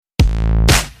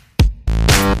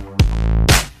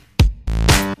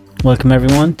Welcome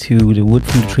everyone to the Wood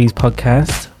from the Trees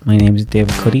podcast. My name is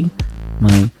David Cuddy,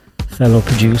 my fellow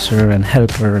producer and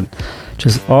helper and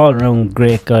just all around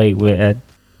great guy with a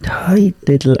tight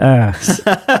little ass.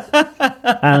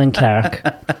 Alan Clarke.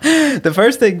 The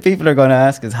first thing people are going to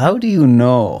ask is, how do you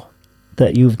know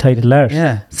that you've tight little arse?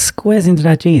 Yeah. Squeeze into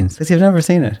that jeans. Because you've never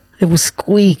seen it. It was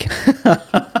squeak.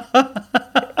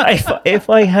 if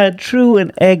I had threw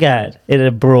an egg ad, it'd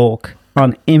have broke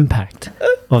on impact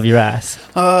of your ass.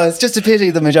 Oh, it's just a pity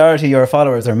the majority of your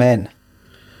followers are men.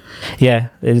 Yeah,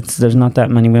 there's not that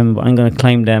many women, but I'm going to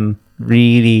climb them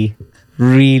really,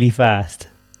 really fast.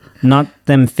 Not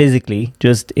them physically,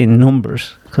 just in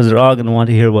numbers, because they're all going to want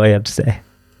to hear what I have to say.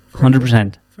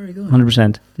 100%. Very good.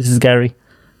 100%. This is Garry.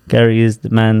 Garry is the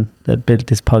man that built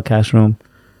this podcast room,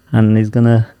 and he's going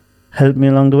to help me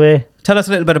along the way. Tell us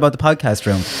a little bit about the podcast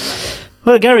room.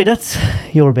 Well, Garry, that's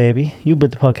your baby. You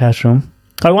built the podcast room.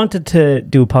 I wanted to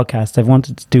do a podcast. I've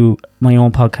wanted to do my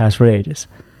own podcast for ages.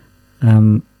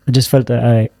 I just felt that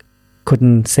I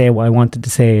couldn't say what I wanted to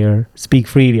say or speak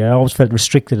freely. I always felt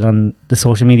restricted on the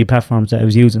social media platforms that I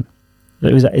was using.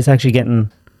 It's actually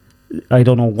getting, I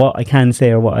don't know what I can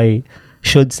say or what I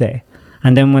should say.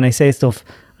 And then when I say stuff,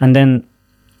 and then...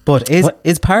 But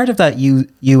is part of that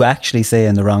you actually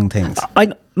saying the wrong things?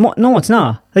 No, it's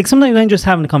not. Like sometimes I'm just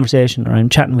having a conversation or I'm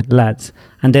chatting with the lads,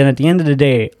 and then at the end of the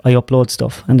day I upload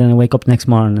stuff, and then I wake up next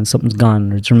morning and something's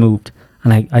gone or it's removed,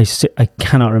 and I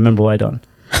cannot remember what I done.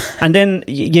 And then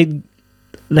you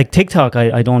like TikTok,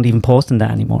 I don't even post on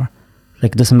that anymore.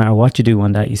 Like it doesn't matter what you do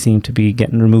on that, you seem to be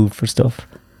getting removed for stuff.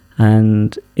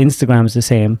 And Instagram is the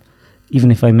same. Even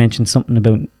if I mention something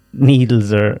about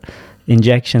needles or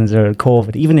injections or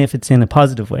COVID, even if it's in a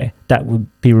positive way, that would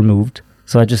be removed.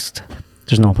 So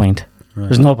there's no point. Right.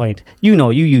 There's no point. You know,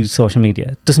 you use social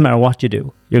media. It doesn't matter what you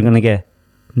do. You're going to get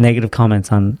negative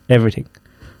comments on everything.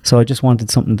 So I just wanted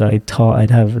something that I thought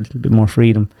I'd have a little bit more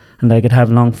freedom and I could have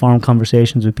long form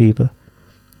conversations with people.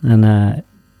 And I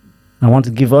want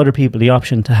to give other people the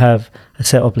option to have a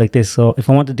setup like this. So if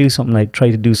I want to do something, I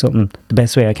try to do something the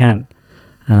best way I can.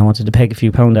 And I wanted to peg a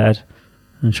few pound at it.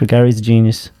 I'm sure Gary's a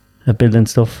genius at building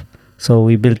stuff. So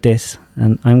we built this,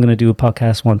 and I'm going to do a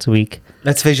podcast once a week.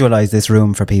 Let's visualize this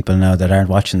room for people now that aren't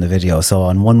watching the video. So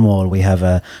on one wall we have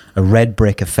a red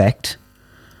brick effect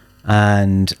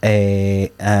and is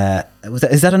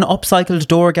that an upcycled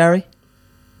door, Garry?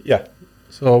 Yeah.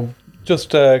 So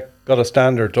just got a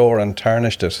standard door and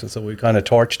tarnished it. So we kind of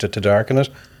torched it to darken it.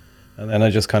 And then I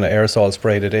just kind of aerosol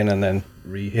sprayed it in and then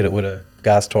re-hit it with a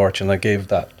gas torch, and I gave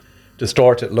that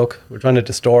distorted look. We're trying to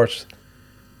distort,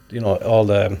 all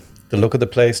the look of the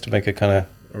place to make it kind of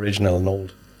original and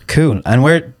old. Cool. And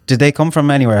where did they come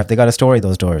from anywhere? Have they got a story,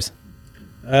 those doors?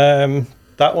 That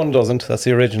one doesn't. That's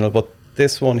the original. But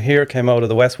this one here came out of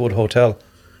the Westwood Hotel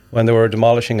when they were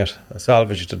demolishing it. I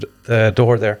salvaged the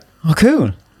door there. Oh,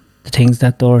 cool. The things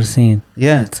that door is seen.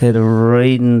 Yeah. I'd say the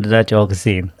writing that joke is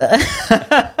seen.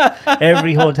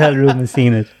 Every hotel room has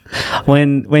seen it.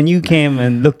 When you came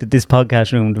and looked at this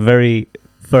podcast room the very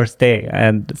first day,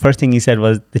 and the first thing you said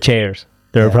was the chairs.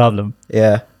 They're a problem.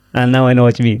 Yeah. And now I know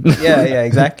what you mean. yeah,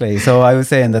 exactly. So I was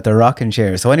saying that they're rocking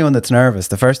chairs. So anyone that's nervous,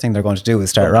 the first thing they're going to do is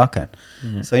start rocking.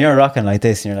 Yeah. So you're rocking like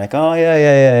this, and you're like, oh,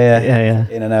 yeah.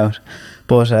 In and out.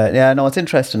 But no, it's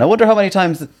interesting. I wonder how many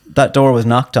times that door was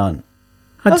knocked on.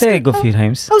 I'd say a good few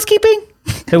times. Housekeeping.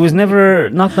 It was never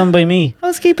knocked on by me.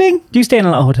 Housekeeping. Do you stay in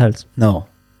a lot of hotels? No.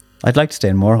 I'd like to stay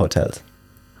in more hotels.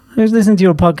 I was listening to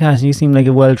your podcast and you seem like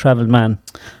a well-travelled man.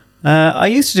 I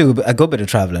used to do a good bit of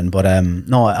travelling, but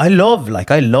no, I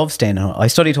love staying in. I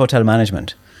studied hotel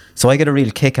management, so I get a real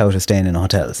kick out of staying in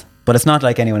hotels. But it's not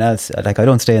like anyone else. Like, I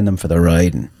don't stay in them for the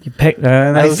riding. You pick.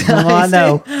 Come on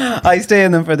now. I stay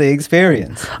in them for the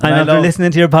experience. I'm after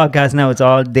listening to your podcast now. It's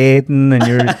all dating,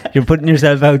 and you're putting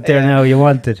yourself out there now. You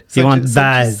want it. You want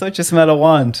bad. Such a smell of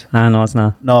want. No, it's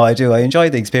not. No, I do. I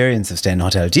enjoy the experience of staying in a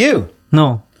hotel. Do you?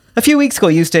 No. A few weeks ago,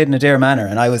 you stayed in Adair Manor,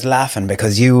 and I was laughing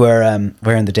because you were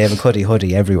wearing the David Cuddy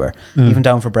hoodie everywhere, even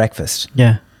down for breakfast.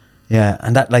 Yeah. Yeah,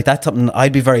 and that's something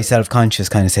I'd be very self-conscious,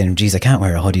 kind of saying, geez, I can't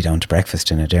wear a hoodie down to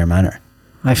breakfast in Adair Manor.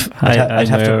 I'd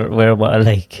have to wear what I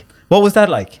like. What was that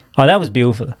like? Oh, that was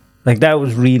beautiful. Like, that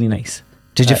was really nice.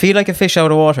 Did you feel like a fish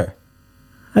out of water?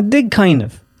 I did, kind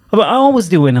of. But I always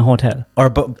do in a hotel.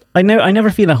 But I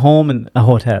never feel at home in a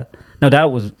hotel. Now, that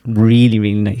was really,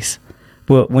 really nice.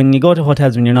 But when you go to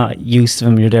hotels, when you're not used to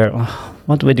them, you're there, oh,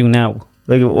 what do I do now?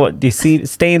 Like, what do you see?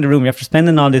 Stay in the room. After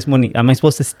spending all this money, am I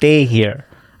supposed to stay here?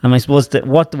 Am I supposed to?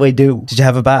 What do I do? Did you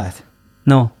have a bath?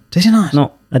 No. Did you not?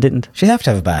 No, I didn't. So you have to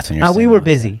have a bath when you're We were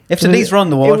busy. You have to at least run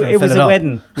the water. It was a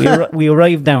wedding. We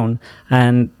arrived down,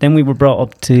 and then we were brought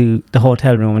up to the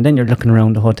hotel room, and then you're looking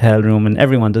around the hotel room, and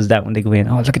everyone does that when they go in.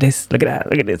 Oh, look at this, look at that,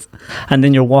 look at this, and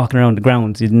then you're walking around the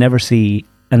grounds. You'd never see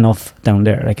enough down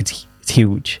there. Like it's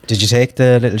huge. Did you take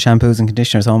the little shampoos and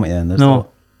conditioners home with you?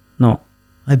 No.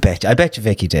 I bet you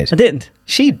Vicky did. I didn't.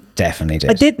 She definitely did.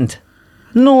 I didn't.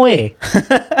 No way.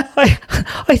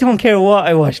 I don't care what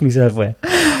I wash myself with.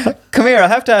 Come here, I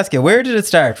have to ask you, where did it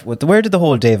start? Where did the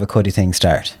whole David Cuddy thing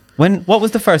start? What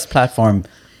was the first platform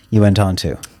you went on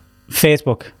to?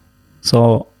 Facebook.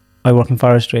 So I work in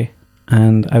forestry,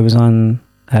 and I was on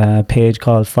a page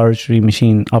called Forestry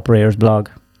Machine Operators Blog.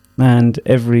 And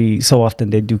every so often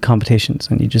they do competitions,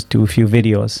 and you just do a few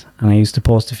videos. And I used to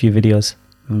post a few videos.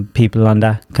 And people on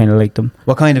that kind of liked them.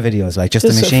 What kind of videos? Like just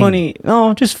the machine?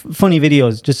 Just funny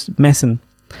videos, just messing.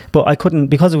 But I couldn't,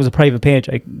 because it was a private page.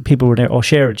 People were there. Oh,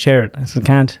 share it. I said,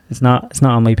 can't. It's not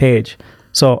on my page.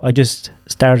 So I just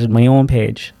started my own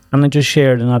page, and I just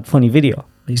shared an odd funny video.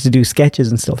 I used to do sketches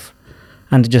and stuff,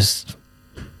 and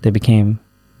they became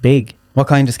big. What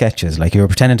kind of sketches? Like you were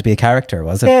pretending to be a character,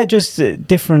 was it? Yeah, just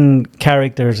different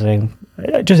characters,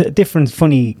 just different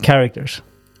funny characters.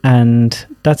 And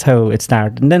that's how it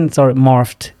started. And then it sort of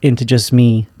morphed into just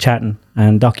me chatting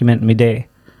and documenting my day.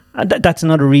 That's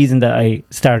another reason that I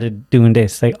started doing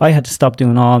this. Like I had to stop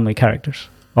doing all my characters,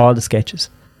 all the sketches.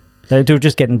 They were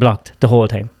just getting blocked the whole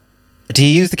time. Do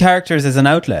you use the characters as an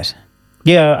outlet?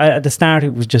 Yeah, at the start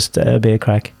it was just a bit of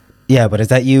crack. Yeah, but is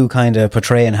that you kind of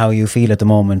portraying how you feel at the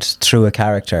moment through a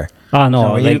character? Oh,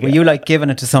 no. Were you like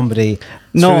giving it to somebody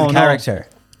through the character?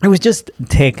 No. It was just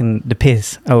taking the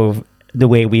piss out of the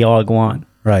way we all go on.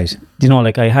 Right. You know,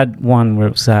 like I had one where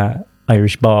it was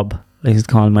Irish Bob. I used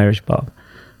to call him Irish Bob.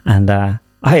 And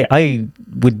I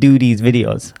would do these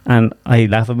videos and I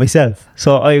laugh at myself.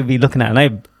 So I'd be looking at it,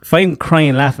 and if I'm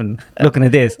crying laughing looking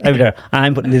at this, I'd be there,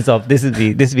 I'm putting this up, this would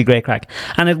be great crack.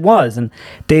 And it was, and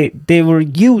they were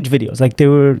huge videos, like they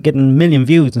were getting 1 million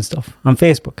views and stuff on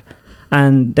Facebook.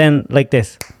 And then like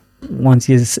this, once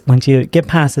you get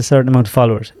past a certain amount of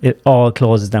followers, it all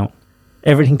closes down.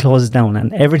 Everything closes down,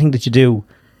 and everything that you do,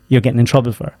 you're getting in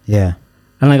trouble for. Yeah.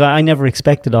 And like I never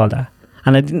expected all that.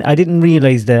 And I didn't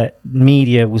realize that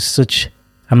media was such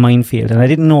a minefield, and I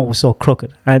didn't know it was so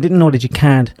crooked. And I didn't know that you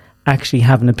can't actually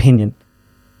have an opinion.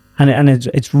 And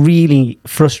it's really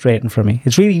frustrating for me.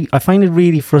 I find it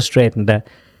really frustrating that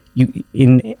you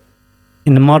in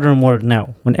the modern world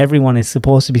now, when everyone is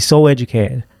supposed to be so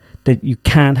educated, that you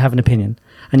can't have an opinion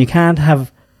and you can't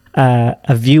have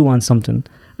a view on something.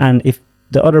 And if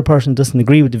the other person doesn't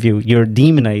agree with the view, you're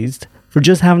demonized for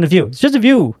just having a view. It's just a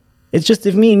view. It's just,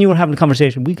 if me and you were having a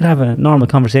conversation, we could have a normal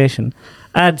conversation.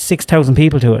 Add 6,000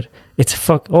 people to it. It's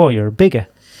you're a bigot.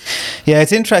 Yeah,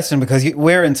 it's interesting because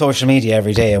we're in social media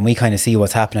every day and we kind of see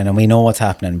what's happening and we know what's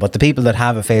happening. But the people that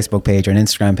have a Facebook page or an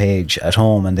Instagram page at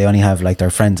home and they only have like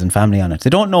their friends and family on it, they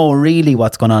don't know really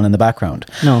what's going on in the background.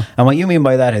 No. And what you mean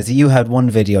by that is you had one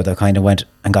video that kind of went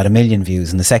and got 1 million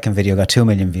views, and the second video got 2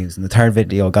 million views, and the third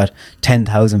video got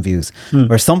 10,000 views.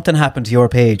 Where something happened to your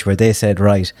page where they said,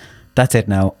 right, that's it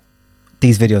now.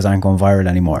 These videos aren't going viral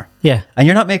anymore. Yeah. And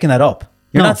you're not making that up.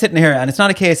 You're not sitting here, and it's not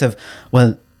a case of,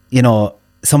 well, you know,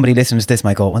 somebody listening to this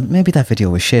might go, well, maybe that video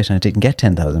was shit and it didn't get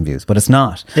 10,000 views, but it's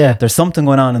not. Yeah. There's something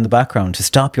going on in the background to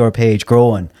stop your page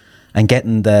growing and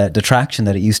getting the traction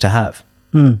that it used to have.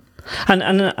 And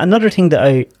another thing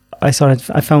that I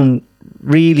found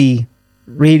really,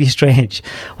 really strange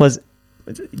was,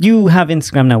 you have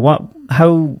Instagram now.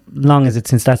 How long is it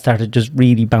since that started just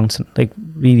really bouncing? 6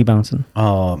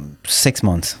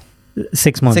 months.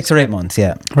 6 months. 6 or 8 months,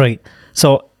 yeah. Right.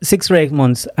 So 6 or 8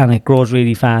 months, and it grows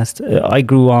really fast. I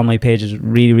grew all my pages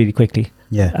really, really quickly.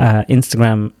 Yeah.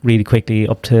 Instagram really quickly,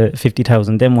 up to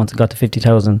 50,000. Then once it got to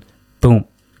 50,000, boom,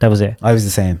 that was it. I was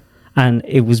the same. And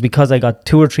it was because I got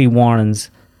 2 or 3 warnings,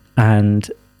 and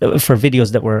for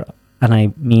videos that were, and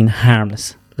I mean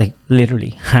harmless, like literally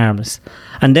harmless.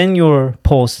 And then you're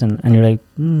posting and you're like,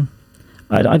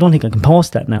 I don't think I can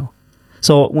post that now.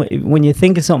 So when you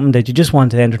think of something that you just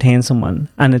want to entertain someone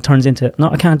and it turns into, no,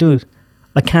 I can't do it.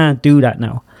 I can't do that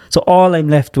now. So all I'm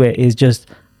left with is just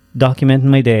documenting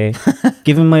my day,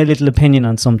 giving my little opinion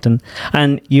on something,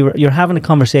 and you're having a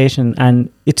conversation,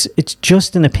 and it's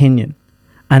just an opinion,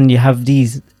 and you have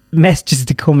these messages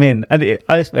to come in. And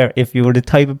I swear, if you were the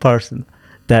type of person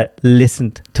that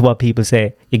listened to what people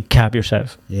say, you'd cap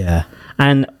yourself. Yeah.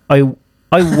 And I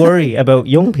worry about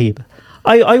young people.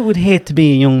 I would hate to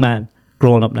be a young man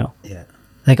growing up now. Yeah.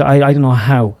 Like, I don't know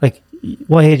how. Like,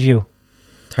 what age are you?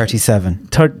 37.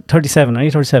 37. Are you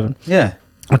 37? Yeah.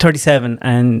 I'm 37,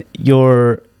 and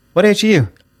you're What age are you?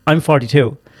 I'm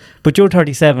 42, but you're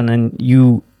 37 and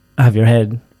you have your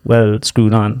head well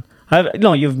screwed on.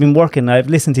 No, you've been working. I've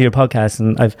listened to your podcast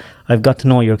and I've got to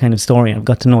know your kind of story. I've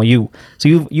got to know you. So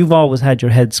you've always had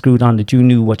your head screwed on that you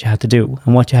knew what you had to do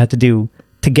and what you had to do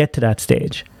to get to that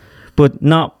stage. But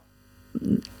not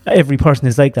every person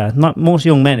is like that. Not most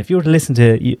young men. If you were to listen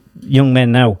to young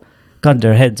men now, got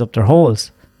their heads up their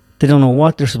holes. They don't know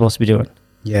what they're supposed to be doing.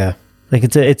 Yeah. Like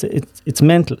it's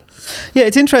mental. Yeah,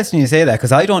 it's interesting you say that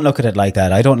because I don't look at it like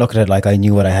that. I don't look at it like I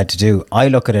knew what I had to do. I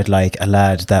look at it like a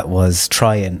lad that was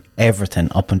trying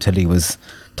everything up until he was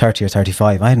 30 or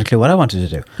 35. I hadn't a clue what I wanted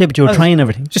to do. Yeah, but you were trying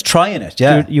everything. Just trying it,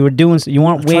 yeah. You were doing. You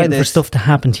weren't waiting for stuff to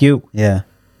happen to you. Yeah.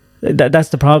 That's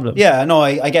the problem. Yeah, no,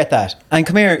 I get that. And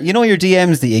come here, you know your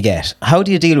DMs that you get. How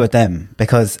do you deal with them?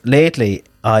 Because lately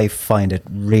I find it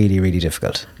really, really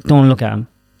difficult. Don't look at them.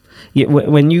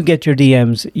 When you get your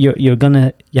DMs,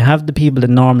 you have the people that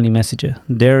normally message you.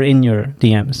 They're in your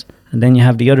DMs, and then you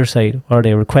have the other side, or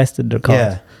they requested their call.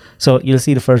 Yeah. So you'll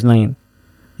see the first line.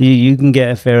 You can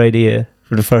get a fair idea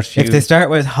for the first few. If they start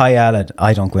with "Hi Alan,"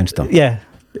 I don't go into them. Yeah,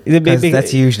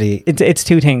 that's usually it's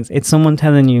two things. It's someone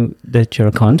telling you that you're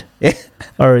a cunt,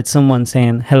 or it's someone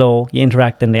saying hello. You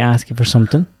interact and they ask you for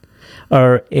something,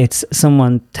 or it's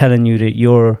someone telling you that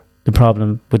you're the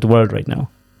problem with the world right now.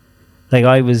 Like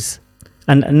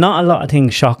and not a lot of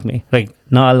things shock me.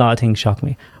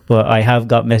 But I have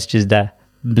got messages that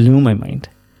blew my mind.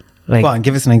 Like, go on,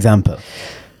 give us an example.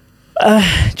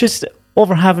 Just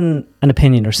over having an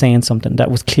opinion or saying something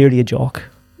that was clearly a joke.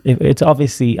 It's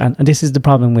obviously, and this is the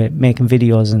problem with making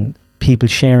videos and people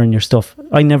sharing your stuff.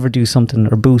 I never do something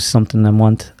or boost something and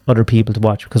want other people to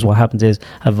watch, because what happens is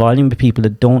a volume of people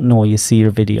that don't know you see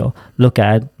your video, look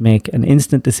at it, make an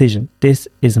instant decision. This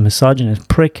is a misogynist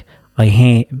prick. I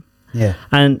hate him. Yeah.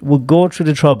 And would go through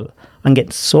the trouble and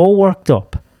get so worked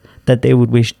up that they would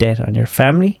wish death on your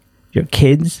family, your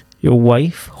kids, your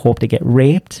wife, hope they get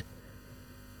raped.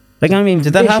 Like, I mean,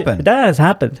 did that happen? That has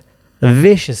happened.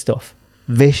 Vicious stuff.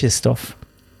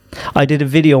 I did a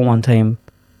video one time,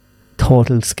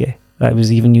 total skit. I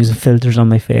was even using filters on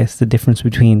my face, the difference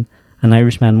between an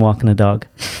Irishman walking a dog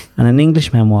and an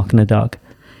Englishman walking a dog.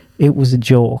 It was a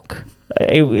joke.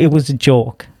 It was a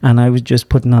joke, and I was just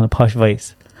putting on a posh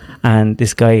voice, and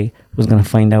this guy was going to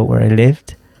find out where I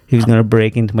lived. He was going to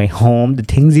break into my home, the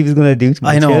things he was going to do to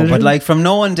my children. But like, from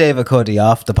knowing David Cuddy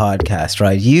off the podcast,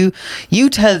 right, you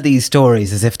tell these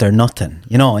stories as if they're nothing,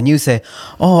 you know, and you say,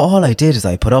 oh, all I did is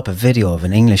I put up a video of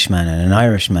an Englishman and an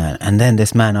Irishman, and then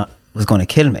this man was going to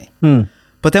kill me.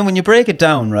 But then when you break it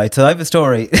down, right, so I have a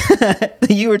story that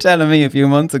you were telling me a few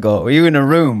months ago. Were you in a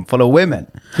room full of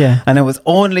women? Yeah. And it was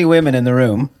only women in the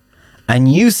room.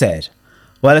 And you said,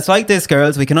 well, it's like this,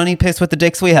 girls. We can only piss with the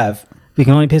dicks we have. We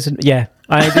can only piss with... Yeah.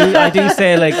 I do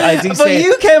say, like... But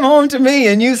you came home to me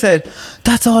and you said,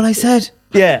 that's all I said.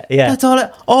 Yeah. That's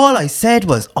all I said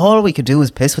was, all we could do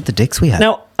was piss with the dicks we have.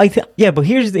 Now, but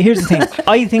here's the thing.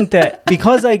 I think that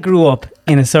because I grew up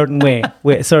in a certain way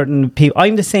with certain people,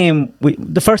 I'm the same.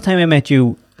 The first time I met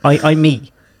you, I'm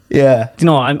me. Yeah. You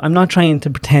know, I'm not trying to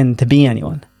pretend to be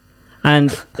anyone.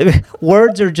 And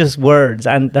words are just words,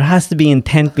 and there has to be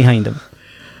intent behind them.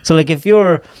 So, like, if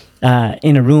you're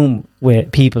in a room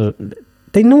with people,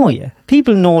 they know you.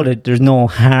 People know that there's no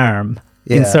harm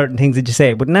in certain things that you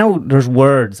say. But now there's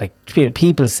words, like,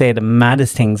 people say the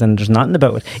maddest things and there's nothing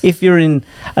about it. If you're in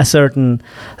a certain,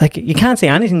 like, you can't say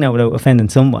anything now without offending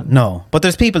someone. No, but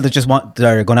there's people that that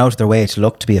are going out of their way to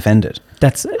look to be offended.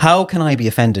 How can I be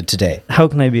offended today? How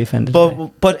can I be offended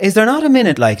today? But is there not a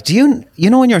minute, like, do you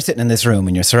know when you're sitting in this room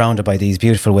and you're surrounded by these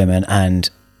beautiful women, and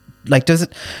like, does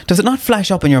it not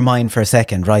flash up in your mind for a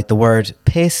second, right, the word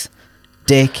piss,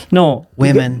 dick, no,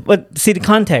 women? But see the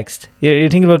context. You're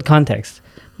thinking about the context.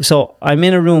 So I'm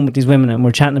in a room with these women and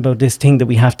we're chatting about this thing that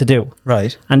we have to do.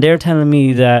 Right. And they're telling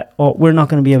me that, oh, we're not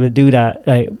going to be able to do that.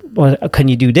 Well, can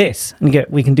you do this? And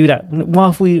we can do that. What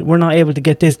if we're not able to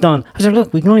get this done? I said,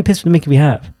 look, we can only piss with the Mickey we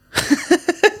have.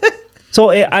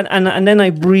 So, and then I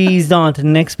breezed on to the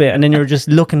next bit, and then you're just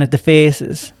looking at the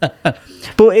faces.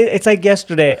 But it's like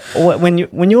yesterday, when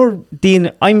you're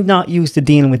dealing, I'm not used to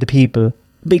dealing with the people.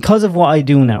 Because of what I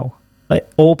do now, I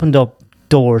opened up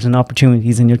doors and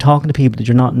opportunities, and you're talking to people that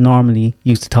you're not normally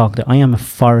used to talking to. I am a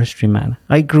forestry man.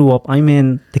 I'm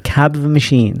in the cab of a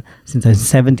machine since I was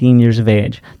 17 years of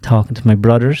age, talking to my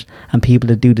brothers and people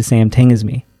that do the same thing as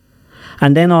me.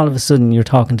 And then all of a sudden you're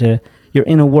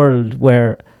in a world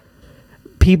where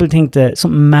people think that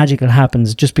something magical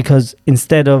happens just because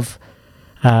instead of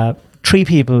 3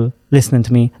 people listening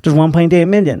to me, there's 1.8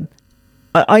 million.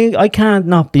 I can't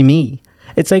not be me.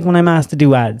 It's like when I'm asked to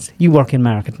do ads. You work in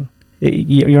marketing.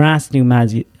 You're asked to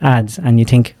do ads and you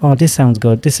think, oh, this sounds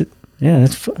good. This is,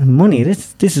 that's money.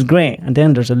 This is great. And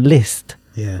then there's a list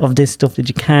of this stuff that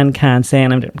you can't say,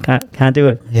 and I can't do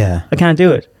it. Yeah. I can't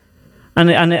do it.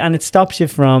 And it stops you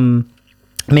from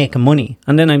making money.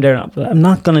 And then I'm there, I'm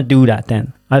not going to do that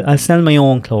then. I'll sell my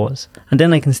own clothes. And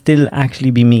then I can still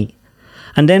actually be me.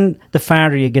 And then the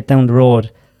farther you get down the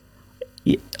road,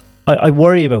 I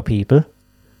worry about people.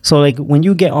 So like when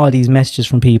you get all these messages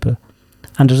from people,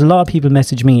 and there's a lot of people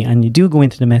message me, and you do go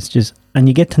into the messages and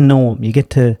you get to know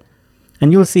them,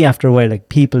 and you'll see after a while, like,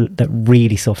 people that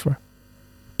really suffer.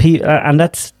 And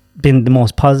that's been the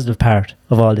most positive part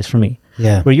of all this for me.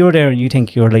 Yeah. Where you're there and you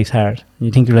think your life's hard, and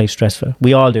you think your life's stressful.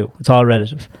 We all do. It's all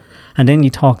relative. And then you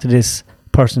talk to this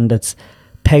person that's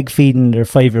peg feeding their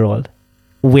 5-year-old,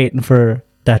 waiting for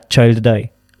that child to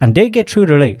die. And they get through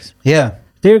their lives. Yeah.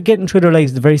 They're getting through their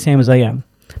lives the very same as I am.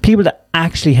 People that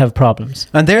actually have problems.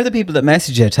 And they're the people that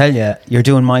message you, tell you, you're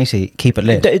doing mighty, keep it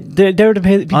lit. They're the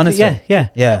people. Honestly.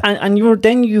 Yeah. And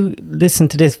you listen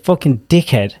to this fucking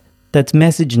dickhead that's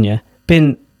messaging you,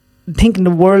 been thinking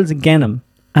the world's against him,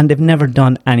 and they've never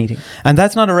done anything. And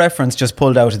that's not a reference just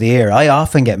pulled out of the air. I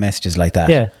often get messages like that.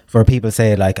 Yeah. Where people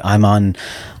say, like, I'm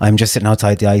just sitting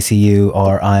outside the ICU,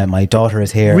 or my daughter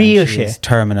is here. Real and she shit. is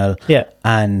terminal. Yeah.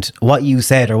 And what you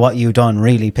said or what you done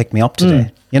really picked me up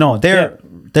today. You know, they're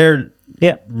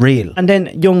real. And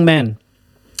then young men,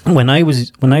 when I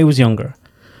was younger,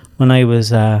 when I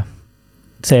was there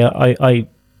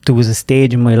was a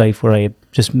stage in my life where I had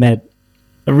just met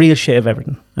a real shit of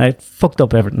everything. I fucked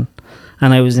up everything,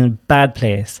 and I was in a bad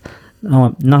place. No,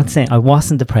 I'm not saying I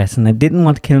wasn't depressed and I didn't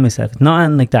want to kill myself.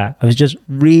 Nothing like that. I was just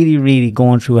really, really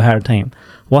going through a hard time.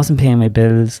 I wasn't paying my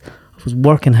bills. I was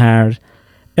working hard.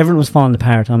 Everything was falling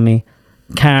apart on me.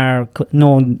 I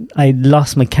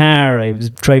lost my car. I was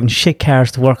driving shit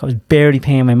cars to work. I was barely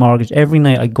paying my mortgage. Every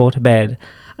night I'd go to bed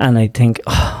and I'd think,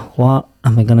 oh, what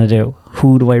am I going to do?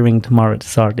 Who do I ring tomorrow to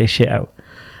sort this shit out?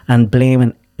 And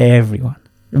blaming everyone.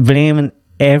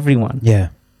 Yeah.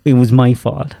 It was my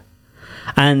fault.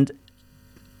 And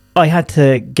I had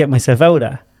to get myself out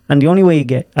of that. And the only way you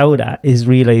get out of that is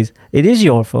realise it is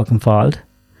your fucking fault,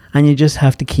 and you just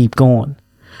have to keep going.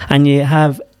 And you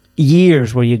have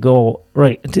years where you go,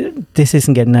 right, this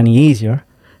isn't getting any easier.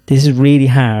 This is really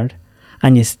hard.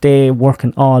 And you stay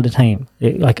working all the time.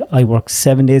 Like, I worked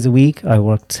 7 days a week. I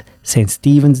worked St.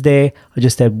 Stephen's Day. I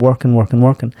just stayed working.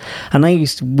 And I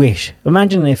used to wish,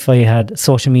 imagine if I had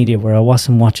social media where I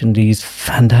wasn't watching these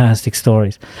fantastic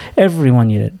stories. Everyone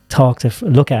you talk to,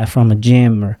 look at from a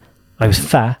gym, or I was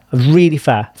fat. I was really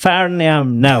fat. Fatter than I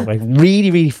am now. Like, really,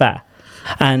 really fat.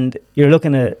 And you're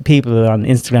looking at people on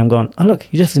Instagram going, oh,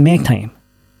 look, you just have to make time.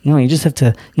 You know, you just have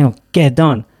to, get it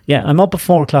done. Yeah, I'm up at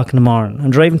 4 o'clock in the morning. I'm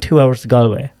driving 2 hours to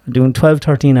Galway. I'm doing 12,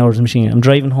 13 hours of machine. I'm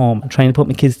driving home. I'm trying to put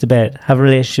my kids to bed, have a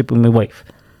relationship with my wife.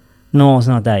 No, it's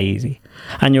not that easy.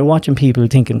 And you're watching people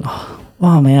thinking, oh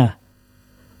man, yeah.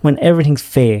 When everything's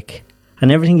fake,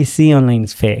 and everything you see online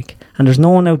is fake, and there's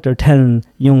no one out there telling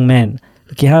young men,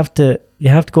 look, you have to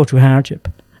go through hardship.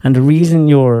 And the reason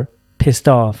you're pissed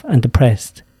off and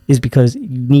depressed is because you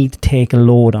need to take a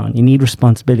load on. You need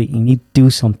responsibility. You need to do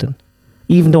something.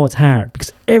 Even though it's hard,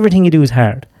 because everything you do is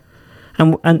hard.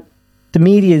 And the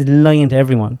media is lying to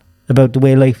everyone about the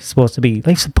way life is supposed to be.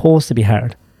 Life's supposed to be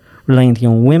hard. We're lying to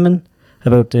young women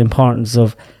about the importance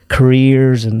of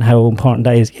careers and how important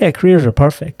that is. Yeah, careers are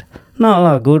perfect. Not a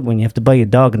lot of good when you have to buy a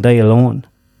dog and die alone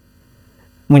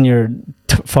when you're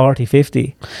 40,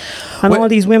 50. And all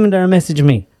these women that are messaging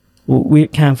me, we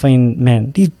can't find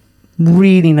men. These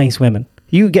really nice women.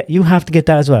 You have to get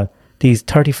that as well. These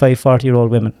 35, 40-year-old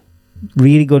women.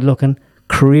 Really good looking,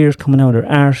 careers coming out of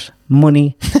their arse,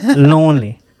 money,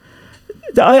 lonely.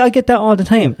 I get that all the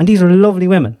time, and these are lovely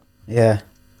women. Yeah.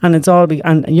 And it's all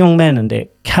and young men, and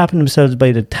they capping themselves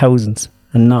by the thousands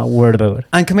and not a word about it.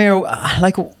 And come here,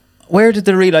 like, where did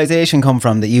the realisation come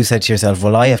from that you said to yourself,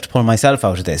 well, I have to pull myself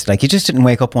out of this? Like, you just didn't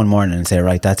wake up one morning and say,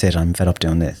 right, that's it, I'm fed up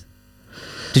doing this.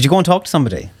 Did you go and talk to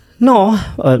somebody? No,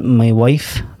 my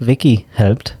wife, Vicky,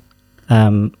 helped.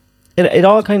 It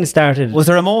all kind of started. Was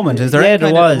there a moment? Is there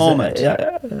there was a moment?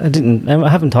 I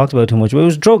haven't talked about it too much, but it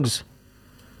was drugs.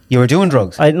 You were doing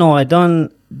drugs? I'd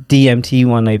done DMT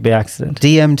one night by accident.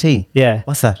 DMT? Yeah.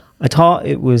 What's that? I thought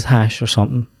it was hash or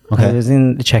something. Okay. I was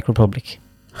in the Czech Republic.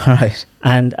 All right.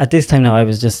 And at this time now, I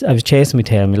was chasing my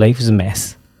tail. My life was a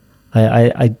mess.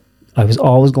 I was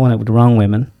always going out with the wrong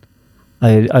women.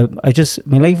 My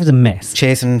life was a mess.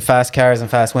 Chasing fast cars and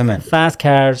fast women. Fast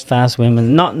cars, fast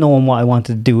women, not knowing what I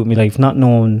wanted to do with my life, not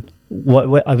knowing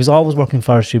what I was always working in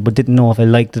forestry, but didn't know if I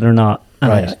liked it or not.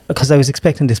 Right. Because I was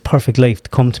expecting this perfect life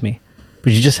to come to me.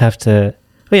 But you just have to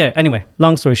But yeah, anyway,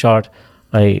 long story short,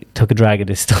 I took a drag of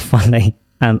this stuff one night,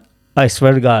 and I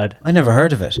swear to God, I never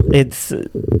heard of it.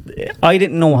 I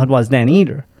didn't know what it was then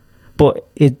either, but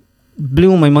it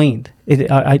blew my mind. It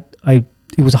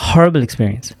was a horrible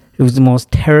experience. It was the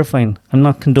most terrifying. I'm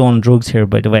not condoning drugs here,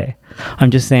 by the way. I'm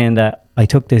just saying that I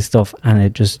took this stuff and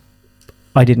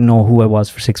I didn't know who I was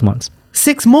for 6 months.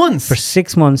 6 months? For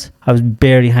 6 months, I was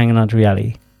barely hanging on to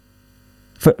reality.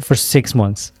 For 6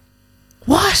 months.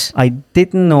 What? I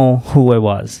didn't know who I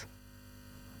was.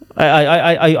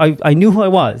 I knew who I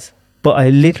was, but I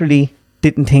literally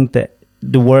didn't think that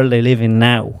the world I live in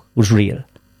now was real.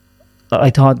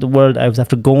 I thought the world I was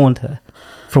after going to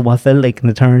for what felt like an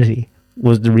eternity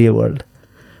was the real world.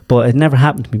 But it never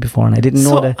happened to me before, and I didn't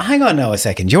know that. Hang on now a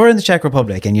second. You're in the Czech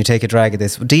Republic and you take a drag of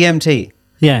this. DMT?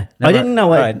 Yeah. I didn't know.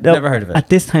 Never heard of it. At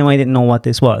this time, I didn't know what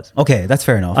this was. Okay, that's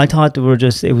fair enough. I thought it was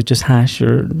just hash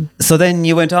or... So then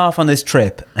you went off on this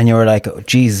trip and you were like, oh,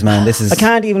 Jesus, man, this is... I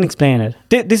can't even explain it.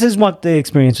 This is what the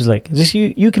experience was like. Just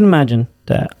you can imagine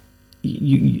that... Do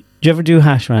you ever do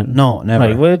hash run? No, never.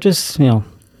 Right, well, it just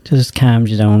calms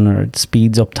you down, or it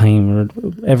speeds up time, or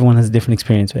everyone has a different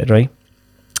experience with it, right?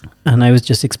 And I was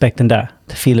just expecting that,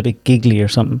 to feel a bit giggly or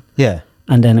something. Yeah.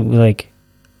 And then it was like,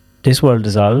 this world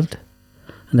dissolved.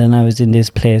 And then I was in this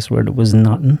place where there was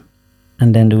nothing.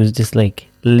 And then there was this like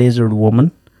lizard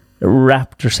woman that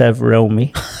wrapped herself around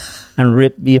me and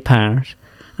ripped me apart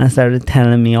and started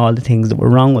telling me all the things that were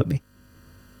wrong with me.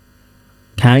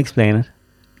 Can't explain it.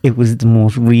 It was the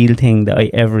most real thing that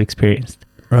I ever experienced.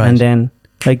 Right. And then,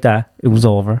 like that, it was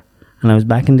over. And I was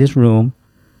back in this room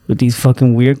with these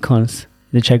fucking weird cunts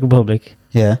in the Czech Republic.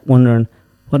 Yeah. Wondering,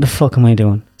 what the fuck am I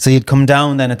doing? So you'd come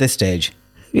down then at this stage?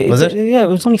 Was it? Yeah, it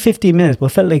was only 15 minutes, but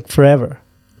it felt like forever.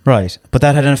 Right. But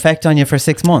that had an effect on you for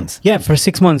 6 months? Yeah, for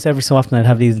 6 months, every so often I'd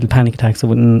have these little panic attacks. I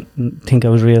wouldn't think I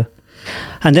was real.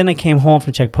 And then I came home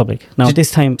from Czech Republic. Now,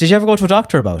 this time... Did you ever go to a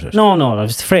doctor about it? No, I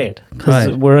was afraid. Because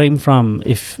where I'm from,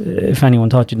 if anyone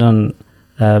thought you'd done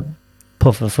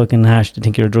puff of fucking hash, to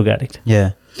think you're a drug addict.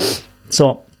 Yeah.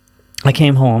 So I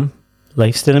came home,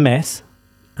 life's still a mess,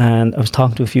 and I was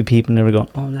talking to a few people and they were going,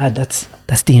 oh lad, that's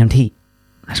DMT.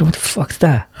 I said, what the fuck's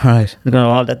that? Right. They're going,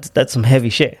 oh, that's some heavy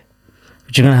shit,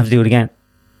 but you're going to have to do it again.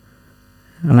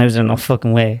 And I was in no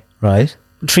fucking way. Right.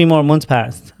 3 more months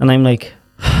passed and I'm like,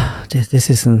 this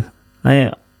isn't,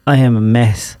 I am a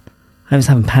mess. I was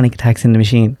having panic attacks in the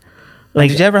machine. Like,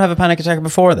 did you ever have a panic attack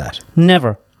before that?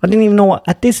 Never. I didn't even know what,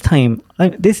 at this time,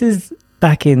 this is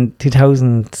back in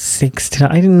 2006,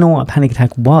 I didn't know what a panic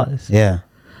attack was. Yeah.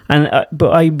 And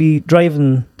but I'd be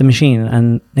driving the machine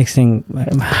and next thing, my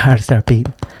heart would start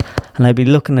beating. And I'd be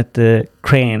looking at the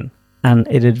crane and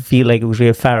it'd feel like it was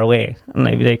real far away. And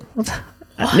I'd be like, what?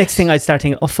 Next thing I'd start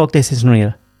thinking, oh fuck, this isn't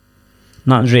real.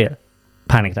 Not real.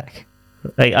 Panic attack.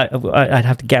 Like I'd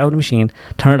have to get out of the machine,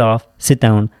 turn it off, sit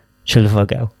down, chill the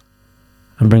fuck out,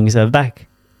 and bring myself back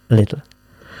a little.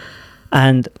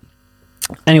 And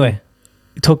anyway,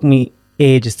 it took me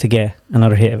ages to get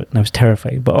another hit of it, and I was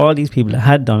terrified. But all these people that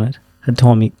had done it had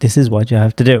told me, this is what you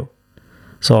have to do.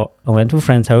 So I went to a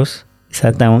friend's house,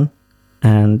 sat down,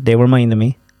 and they were minding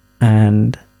me,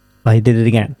 and I did it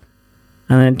again.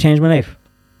 And it changed my life.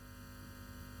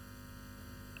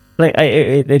 Like,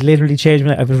 it literally changed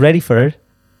my life. I was ready for it,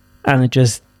 and it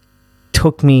just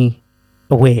took me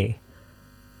away.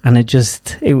 And it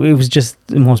was just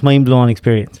the most mind-blowing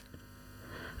experience.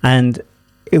 And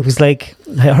it was like,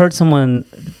 I heard someone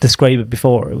describe it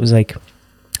before. It was like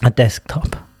a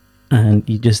desktop, and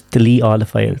you just delete all the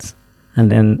files.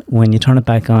 And then when you turn it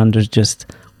back on, there's just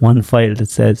one file that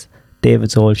says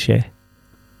David's old shit.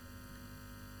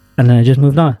 And then I just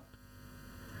moved on.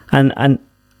 And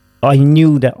I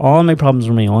knew that all my problems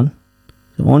were my own.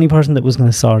 The only person that was going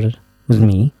to sort it was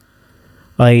me.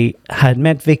 I had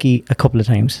met Vicky a couple of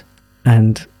times,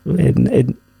 and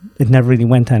it never really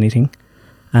went to anything.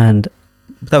 And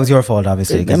that was your fault,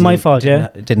 obviously. My fault, yeah.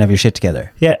 Didn't have your shit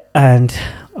together. Yeah, and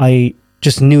I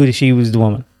just knew that she was the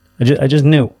woman. I just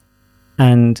knew.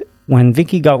 And when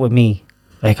Vicky got with me,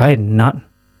 like, I had nothing.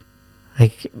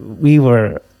 Like, we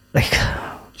were like,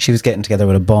 she was getting together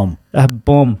with a bum. A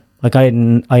bum. Like, I had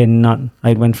nothing.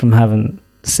 I went from having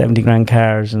 70 grand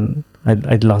cars, and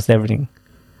I'd lost everything.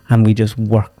 And we just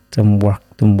worked and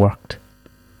worked and worked.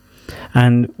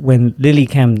 And when Lily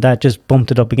came, that just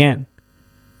bumped it up again.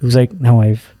 It was like, now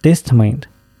I've this to mind.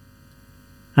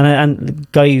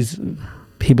 And guys,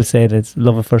 people say that it's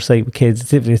love at first sight with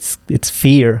kids. It's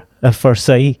fear at first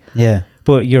sight. Yeah.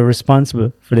 But you're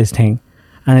responsible for this thing.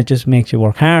 And it just makes you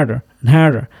work harder and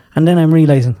harder. And then I'm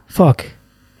realising, fuck,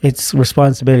 it's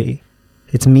responsibility.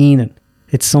 It's meaning.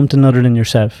 It's something other than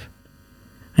yourself.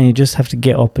 and you just have to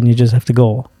get up and you just have to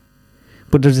go.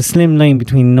 But there's a slim line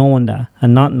between knowing that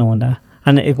and not knowing that.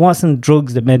 And it wasn't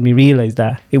drugs that made me realise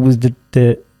that. It was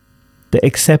the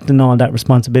accepting all that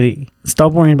responsibility.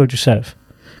 Stop worrying about yourself.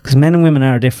 Because men and women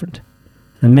are different.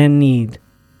 And men need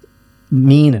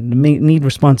meaning, they need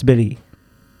responsibility,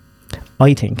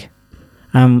 I think.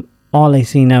 All I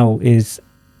see now is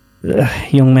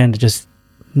young men that just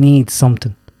need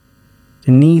something.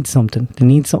 They need something. They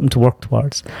need something to work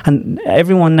towards. And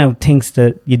everyone now thinks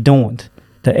that you don't,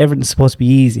 that everything's supposed to be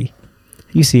easy.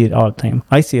 You see it all the time.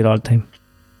 I see it all the time.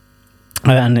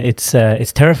 And it's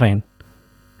terrifying.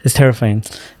 It's terrifying.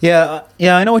 Yeah,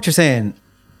 I know what you're saying.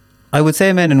 I would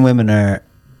say men and women are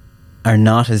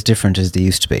not as different as they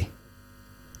used to be.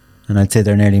 And I'd say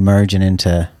they're nearly merging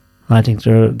into... I think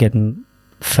they're getting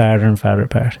farther and farther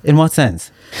apart. In what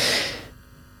sense?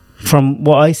 From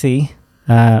what I see,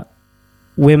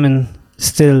 women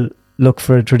still look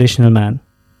for a traditional man.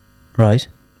 Right.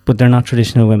 But they're not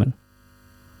traditional women.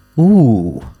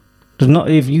 Ooh. There's not.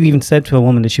 If you even said to a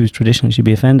woman that she was traditional, she'd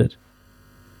be offended.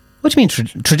 What do you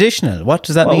mean traditional? What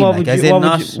does that mean?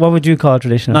 What would you call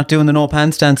traditional? Not doing the no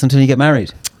pants dance until you get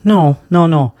married? No.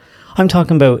 I'm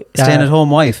talking about... Staying at home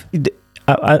wife?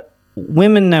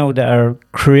 Women now that are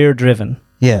career driven,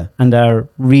 yeah, and are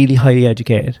really highly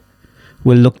educated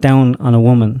will look down on a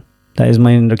woman that is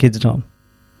minding their kids at home.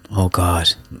 Oh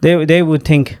God. They would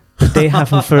think that they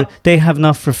have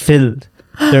not fulfilled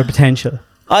their potential.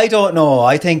 I don't know.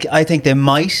 I think they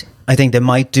might. I think they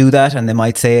might do that, and they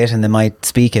might say it, and they might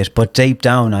speak it. But deep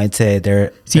down, I'd say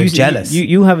they're jealous.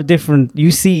 You have a different.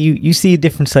 You see a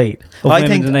different side of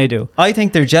women than I do. I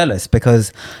think they're jealous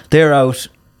because they're out.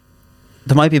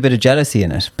 There might be a bit of jealousy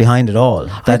in it, behind it all,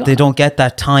 that they don't get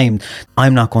that time.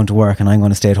 I'm not going to work and I'm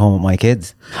going to stay at home with my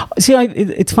kids. See,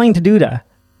 it's fine to do that.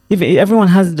 If everyone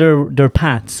has their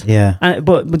paths, yeah,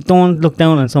 but don't look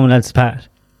down on someone else's path.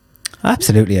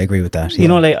 Absolutely, I agree with that. Yeah. You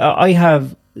know, like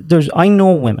I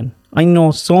know women. I know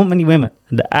so many women.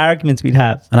 And the arguments we'd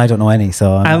have, and I don't know any,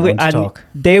 so I'm not going to talk.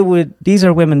 These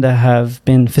are women that have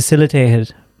been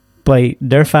facilitated by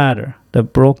their father that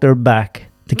broke their back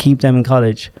to keep them in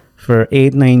college for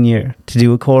 8-9 years to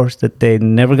do a course that they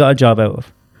never got a job out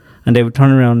of, and they would turn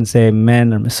around and say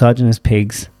men are misogynist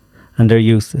pigs and they're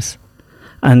useless,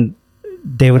 and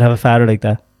they would have a father like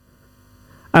that,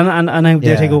 and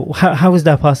I go, how is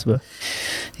that possible?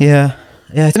 Yeah,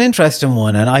 it's an interesting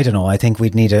one, and I don't know. I think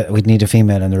we'd need a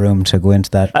female in the room to go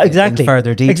into that in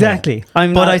further detail. Exactly.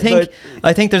 I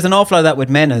think there's an awful lot of that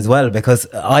with men as well,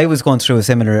 because I was going through a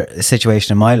similar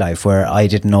situation in my life where I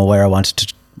didn't know what I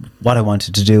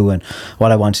wanted to do and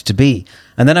what I wanted to be.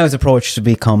 And then I was approached to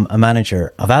become a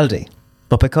manager of Aldi.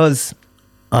 But because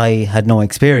I had no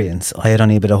experience, I had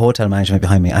only a bit of hotel management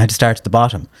behind me, I had to start at the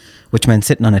bottom, which meant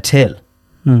sitting on a till,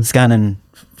 scanning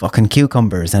fucking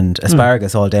cucumbers and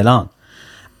asparagus all day long.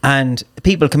 And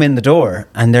people come in the door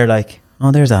and they're like,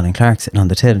 oh, there's Alan Clarke sitting on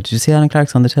the till. Did you see Alan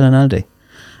Clarke's on the till in Aldi?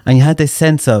 And you had this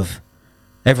sense of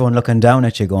everyone looking down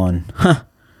at you going,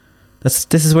 this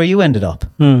is where you ended up.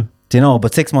 Do you know?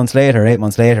 But 6 months later, 8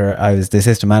 months later, I was the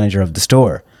assistant manager of the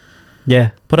store.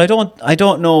 Yeah. But I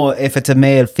don't know if it's a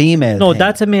male female thing.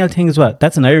 That's a male thing as well.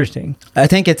 That's an Irish thing. I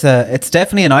think it's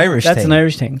definitely an Irish thing. That's an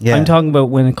Irish thing. Yeah. I'm talking about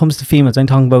when it comes to females, I'm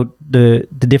talking about the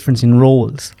difference in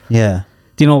roles. Yeah.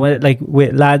 Do you know, like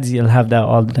with lads, you'll have that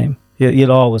all the time.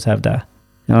 You'll always have that.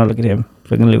 You know, look at him,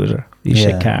 fucking loser. His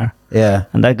shit car. Yeah.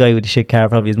 And that guy with the shit car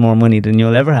probably has more money than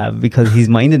you'll ever have because he's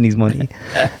minding his money.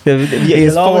 He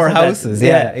has 4 houses.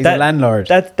 Yeah. He's a landlord.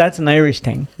 That's an Irish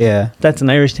thing. Yeah. That's an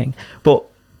Irish thing. But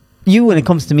you, when it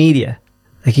comes to media,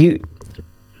 like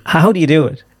how do you do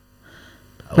it?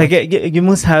 Like you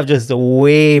must have just a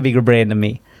way bigger brain than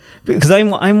me, because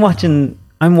I'm watching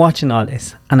all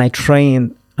this, and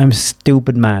I'm a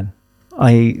stupid man.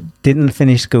 I didn't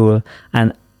finish school,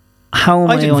 and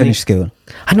I didn't finish school.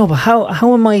 I know, but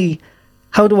how am I?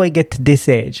 How do I get to this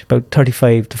age, about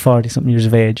 35 to 40 something years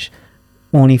of age,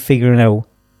 only figuring out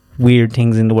weird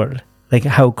things in the world, like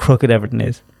how crooked everything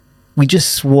is? We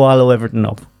just swallow everything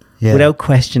up without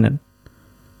questioning.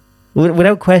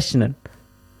 Without questioning,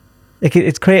 like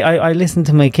it's crazy. I listen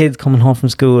to my kids coming home from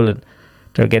school, and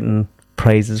they're getting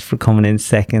prizes for coming in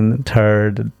second and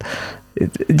third, and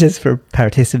just for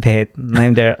participating. And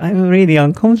I'm there. I'm really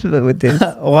uncomfortable with this.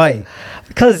 Why?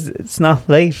 Because it's not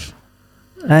life.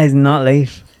 That is not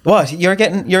life. What?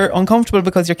 You're uncomfortable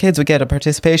because your kids would get a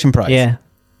participation prize? Yeah.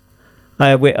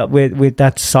 With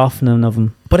that softening of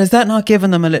them. But is that not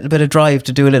giving them a little bit of drive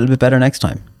to do a little bit better next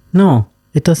time? No,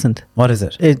 it doesn't. What is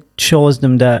it? It shows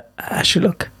them that,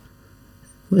 look,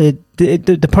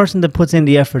 the person that puts in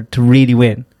the effort to really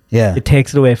win, it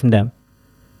takes it away from them.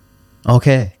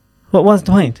 Okay. What was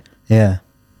the point? Yeah.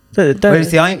 That, Well,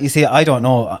 you see, I don't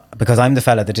know, because I'm the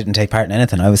fella that didn't take part in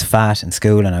anything. I was fat in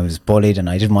school and I was bullied and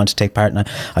I didn't want to take part in it.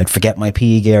 I'd forget my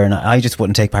PE gear and I just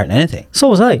wouldn't take part in anything. so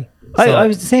was I. I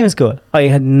was the same in school. I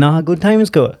had not a good time in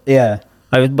school. Yeah.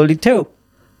 I was bullied too.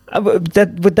 But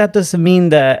that doesn't mean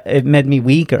that it made me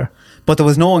weaker. But there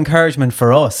was no encouragement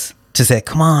for us to say,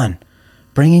 come on,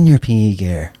 bring in your PE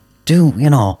gear.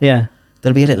 Yeah.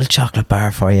 There'll be a little chocolate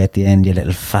bar for you at the end, you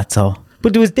little fatso.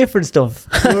 But there was different stuff.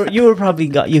 You were probably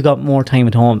got more time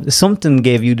at home. Something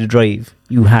gave you the drive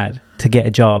you had to get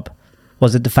a job.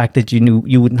 Was it the fact that you knew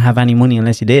you wouldn't have any money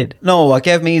unless you did? No, what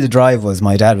gave me the drive was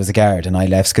my dad was a guard and I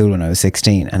left school when I was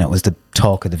 16 and it was the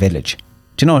talk of the village.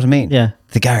 Do you know what I mean? Yeah.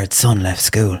 The guard's son left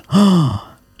school.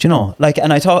 Do you know? Like,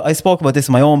 and I spoke about this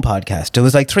in my own podcast. There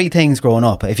was like 3 things growing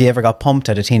up. If you ever got pumped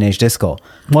at a teenage disco.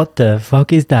 What the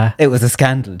fuck is that? It was a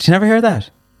scandal. Did you never hear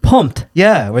that? Pumped?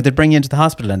 Yeah, where they'd bring you into the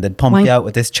hospital and they'd pump you out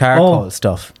with this charcoal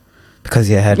stuff because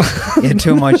you had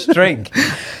too much drink.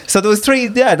 So there was 3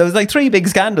 like 3 big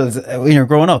scandals when you're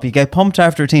growing up. You get pumped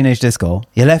after a teenage disco,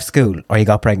 you left school, or you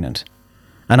got pregnant.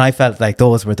 And I felt like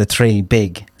those were the 3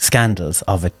 big scandals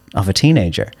of a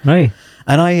teenager. Right.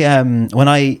 And I when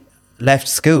I left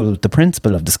school, the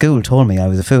principal of the school told me I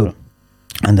was a fool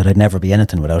and that I'd never be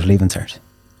anything without a leaving cert.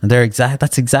 And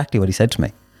that's exactly what he said to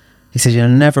me. He said, you'll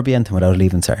never be anything without a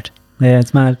leaving cert. Yeah,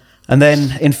 it's mad. And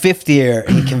then in 5th year,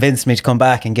 he convinced me to come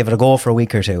back and give it a go for a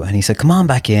week or 2. And he said, come on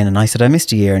back in. And I said, I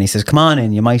missed a year. And he said, come on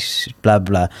in, you might blah,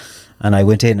 blah. And I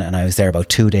went in and I was there about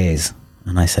 2 days.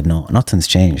 And I said, no, nothing's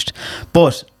changed.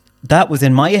 But that was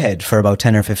in my head for about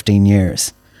 10 or 15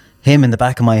 years. Him in the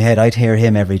back of my head, I'd hear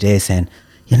him every day saying,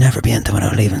 you'll never be anything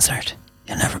without a leaving cert.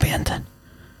 You'll never be anything.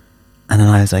 And then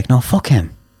I was like, no, fuck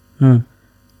him.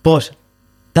 But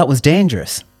that was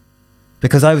dangerous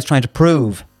because I was trying to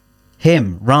prove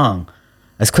him wrong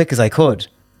as quick as I could,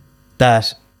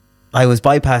 that I was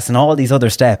bypassing all these other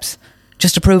steps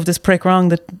just to prove this prick wrong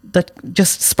that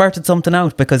just spurted something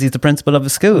out because he's the principal of a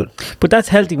school. But that's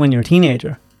healthy when you're a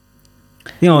teenager.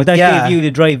 That gave you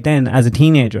the drive then as a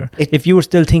teenager. If you were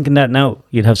still thinking that now,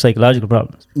 you'd have psychological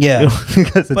problems. Yeah.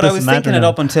 But I was thinking it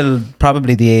up until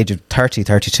probably the age of 30,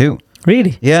 32.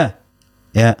 Really? Yeah.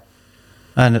 Yeah.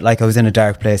 And like I was in a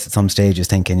dark place at some stages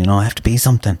thinking, I have to be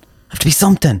something. I have to be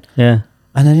something. Yeah.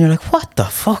 And then you're like, what the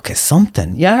fuck is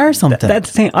something? Yeah, or something.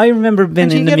 That's the thing. I remember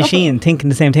being in the machine thinking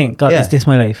the same thing. God, is this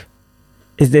my life?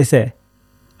 Is this it?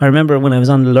 I remember when I was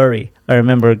on the lorry, I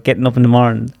remember getting up in the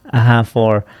morning at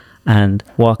 4:30 and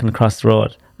walking across the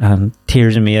road and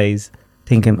tears in my eyes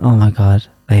thinking, oh my God,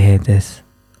 I hate this.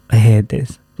 I hate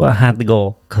this. But I had to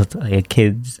go because I had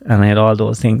kids and I had all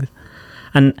those things.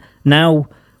 And now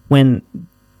I'm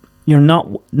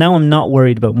not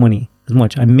worried about money as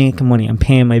much. I'm making money. I'm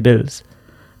paying my bills.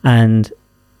 And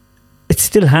it's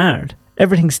still hard.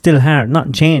 Everything's still hard.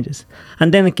 Nothing changes.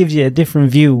 And then it gives you a different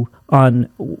view on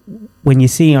when you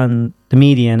see on the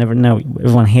media and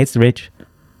everyone hates the rich.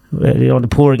 The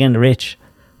poor again, the rich.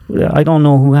 I don't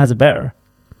know who has it better.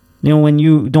 When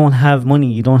you don't have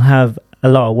money, you don't have a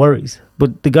lot of worries.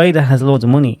 But the guy that has loads of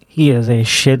money, he has a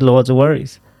shitloads of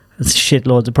worries. Has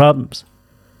shitloads of problems.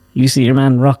 You see your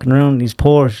man rocking around, he's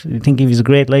poor. You think he has a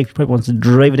great life, he probably wants to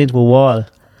drive it into a wall.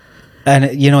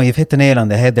 And you've hit the nail on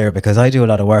the head there, because I do a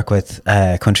lot of work with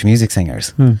country music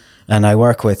singers. And I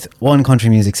work with one country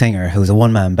music singer who's a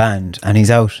one-man band, and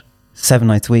he's out 7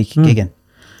 nights a week gigging.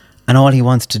 And all he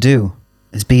wants to do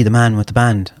is be the man with the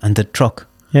band and the truck.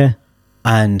 Yeah.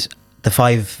 And the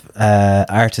 5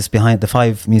 artists behind, the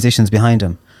 5 musicians behind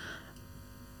him.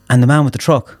 And the man with the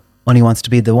truck only wants to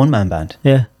be the one-man band.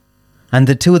 Yeah. And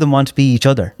the 2 of them want to be each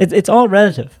other. It's all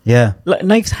relative. Yeah.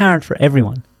 Life's hard for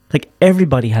everyone. Like,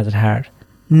 everybody has it hard.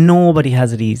 Nobody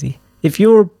has it easy. If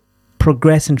you're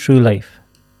progressing through life,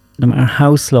 no matter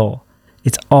how slow,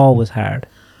 it's always hard.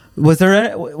 Was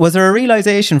there a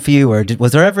realization for you, or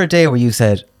was there ever a day where you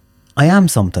said, I am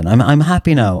something, I'm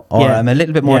happy now, or I'm a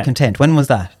little bit more content? When was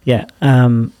that? Yeah.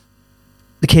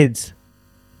 The kids.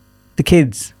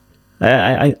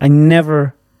 I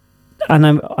never,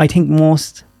 and I think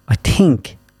most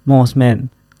men,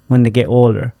 when they get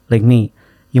older, like me,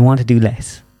 you want to do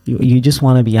less. You just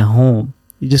want to be at home.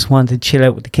 You just want to chill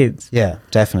out with the kids. Yeah,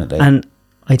 definitely. And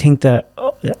I think that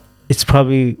it's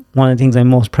probably one of the things I'm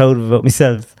most proud of about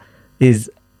myself is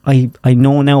I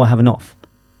know now I have enough.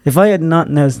 If I had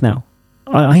nothing else now,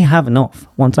 I have enough.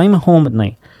 Once I'm at home at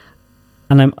night,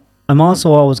 and I'm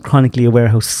also always chronically aware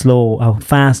how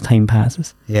fast time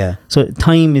passes. Yeah. So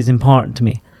time is important to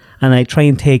me, and I try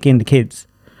and take in the kids.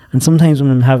 And sometimes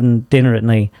when I'm having dinner at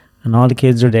night and all the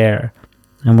kids are there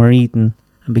and we're eating,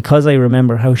 and because I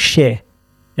remember how shit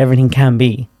everything can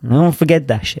be. And don't forget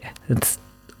that shit. It's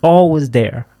always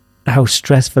there, how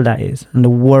stressful that is, and the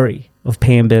worry of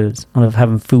paying bills and of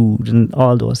having food and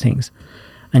all those things.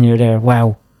 And you're there,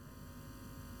 wow,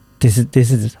 this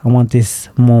is I want this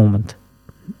moment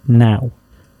now.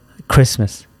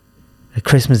 Christmas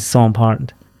is so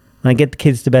important. When I get the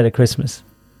kids to bed at Christmas,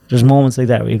 there's moments like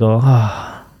that where you go,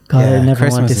 oh God, I never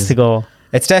want this to go.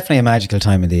 It's definitely a magical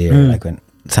time of the year, like when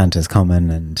Santa's coming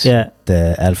and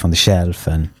the elf on the shelf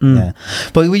and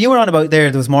But when you were on about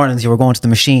those mornings you were going to the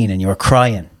machine and you were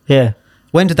crying. Yeah.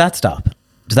 When did that stop?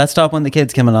 Did that stop when the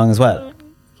kids came along as well,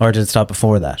 or did it stop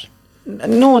before that?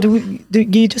 No,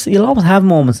 you'll always have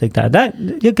moments like that.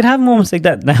 You could have moments like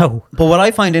that now. But what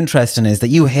I find interesting is that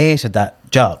you hated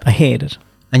that job. I hate it.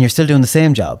 And you're still doing the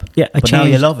same job. Yeah, but now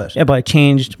you love it. Yeah, but I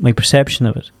changed my perception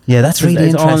of it. Yeah, that's really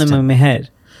interesting. It's all in my head.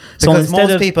 Because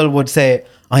most people would say,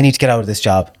 I need to get out of this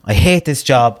job. I hate this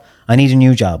job. I need a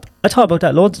new job. I thought about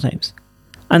that loads of times.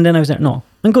 And then I was like, no,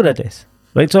 I'm good at this.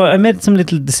 Right? So I made some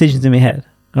little decisions in my head.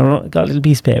 I got a little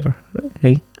piece of paper.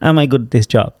 Right? Am I good at this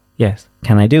job? Yes.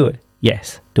 Can I do it?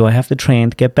 Yes. Do I have to train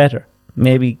to get better?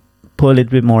 Maybe put a little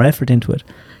bit more effort into it.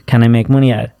 Can I make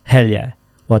money at it? Hell yeah.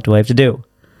 What do I have to do?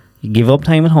 You give up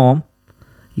time at home.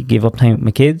 You give up time with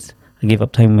my kids. I give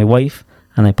up time with my wife.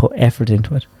 And I put effort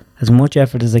into it. As much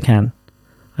effort as I can.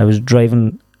 I was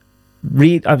driving...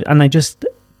 and I just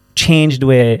changed the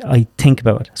way I think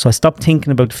about it. So I stopped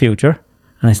thinking about the future.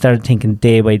 And I started thinking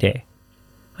day by day.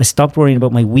 I stopped worrying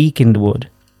about my week in the wood.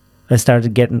 I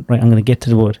started getting... Right, I'm going to get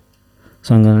to the wood.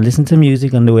 So I'm going to listen to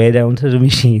music on the way down to the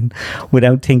machine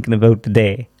without thinking about the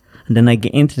day. And then I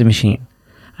get into the machine.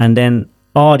 And then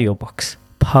audiobooks,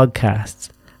 podcasts.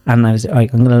 And I was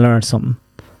like, I'm going to learn something.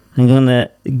 I'm going to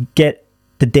get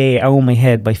the day out of my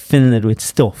head by filling it with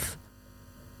stuff.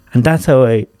 And that's how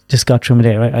I just got through my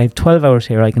day, right? I have 12 hours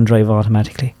here I can drive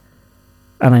automatically.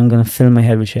 And I'm going to fill my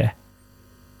head with shit.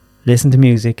 Listen to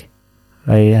music.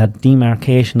 I had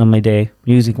demarcation on my day.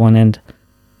 Music one end,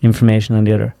 information on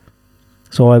the other.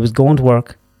 So I was going to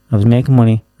work, I was making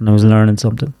money, and I was learning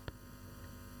something.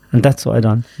 And that's what I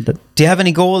done. Do you have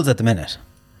any goals at the minute?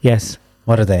 Yes.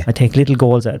 What are they? I take little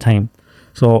goals at a time.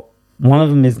 So one of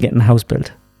them is getting a house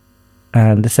built.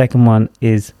 And the second one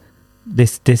is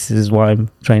this is what I'm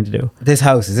trying to do. This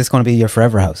house, is this going to be your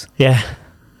forever house? Yeah.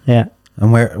 Yeah.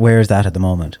 And where is that at the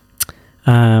moment?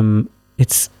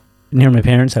 It's near my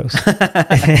parents' house.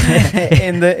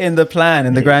 in the plan,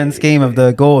 in the grand scheme of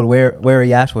the goal, where are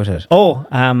you at with it?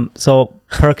 So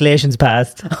percolation's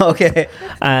passed. Okay.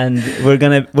 And we're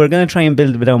gonna try and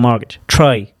build it without mortgage.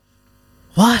 Try.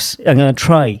 What? I'm gonna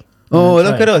try.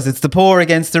 Look at us. It's the poor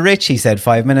against the rich, he said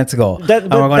 5 minutes ago. And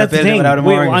we're going to build it without a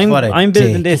mortgage. I'm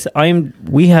building this.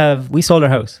 We sold our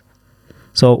house.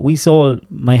 So we sold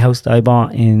my house that I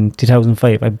bought in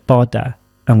 2005. I bought that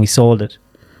and we sold it.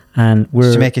 And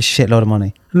Did you make a shitload of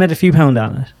money? I made a few pound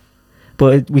on it.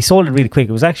 But we sold it really quick.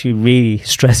 It was actually really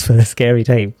stressful, a scary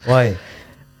time. Why?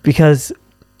 Because,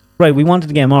 right, we wanted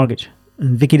to get a mortgage.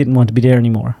 And Vicky didn't want to be there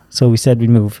anymore. So we said we'd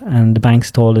move. And the banks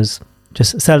told us,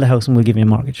 just sell the house and we'll give you a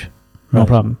mortgage. No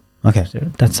problem. Okay. So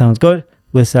that sounds good.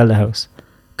 We'll sell the house.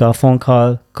 Got a phone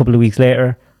call a couple of weeks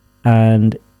later.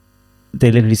 And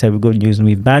they literally said, we've good news and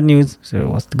we've bad news. So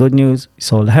what's the good news? We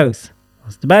sold the house.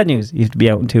 What's the bad news? You have to be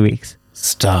out in 2 weeks.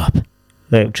 Stop.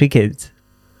 They have 3 kids.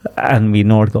 And we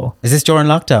know to go. Is this during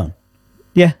lockdown?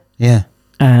 Yeah. Yeah.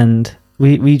 And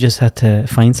we just had to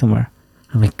find somewhere.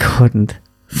 And we couldn't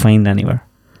find anywhere.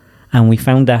 And we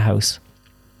found that house.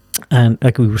 And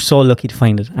like we were so lucky to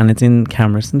find it. And it's in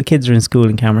Cameras. And the kids are in school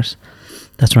in Cameras.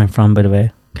 That's where I'm from, by the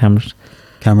way. Cameras.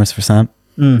 Cameras for Sam.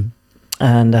 And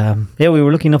we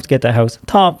were lucky enough to get that house.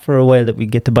 Thought for a while that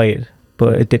we'd get to buy it.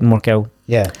 But it didn't work out.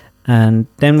 Yeah. And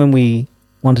then when we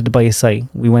wanted to buy a site,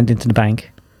 we went into the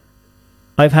bank.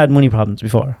 I've had money problems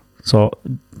before. So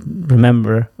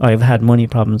remember, I've had money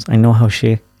problems. I know how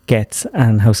shit gets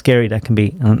and how scary that can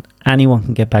be. And anyone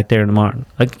can get back there in the morning.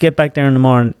 I could get back there in the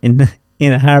morning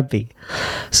in a heartbeat.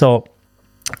 So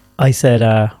I said,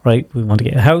 right, we want to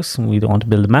get a house and we don't want to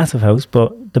build a massive house,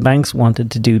 but the banks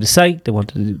wanted to do the site, they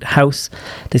wanted to do the house.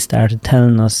 They started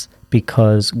telling us,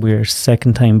 because we're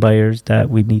second time buyers, that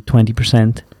we need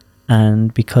 20%,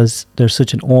 and because there's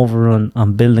such an overrun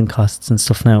on building costs and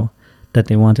stuff now, that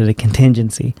they wanted a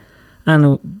contingency.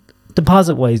 And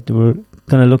deposit wise, they were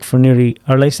going to look for nearly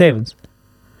our life savings.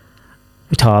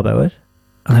 We thought about it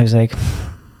and I was like,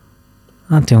 I'm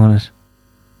not doing it.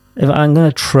 If I'm going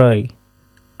to try,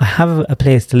 I have a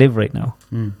place to live right now.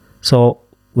 So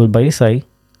we'll buy a site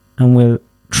and we'll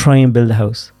try and build a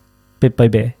house bit by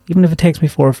bit, even if it takes me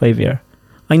 4 or 5 years.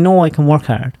 I know I can work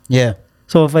hard. Yeah.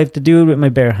 So if I have to do it with my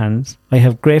bare hands, I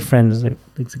have great friends like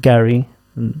Garry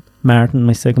and Martin,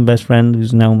 my second best friend,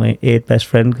 who's now my 8th best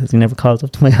friend because he never calls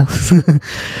up to my house.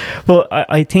 But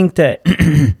I think that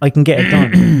I can get it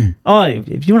done. Oh,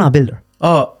 if you're not a builder.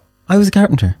 Oh, I was a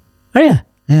carpenter. Are you?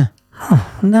 Yeah.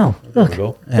 Oh, no. Look,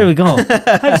 There we go.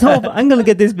 I'm going to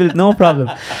get this built, no problem.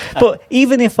 But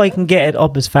even if I can get it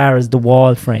up as far as the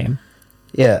wall frame,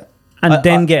 yeah, and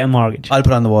then get a mortgage, I'll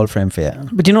put on the wall frame for you.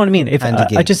 But you know what I mean? If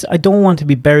I don't want to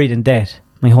be buried in debt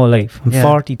my whole life. I'm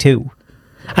 42.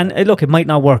 And look, it might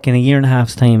not work. In a year and a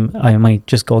half's time, I might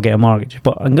just go get a mortgage.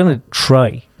 But I'm going to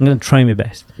try. I'm going to try my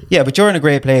best. Yeah, but you're in a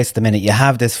great place at the minute. You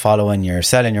have this following. You're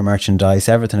selling your merchandise.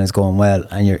 Everything is going well,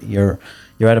 and you're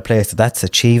at a place that's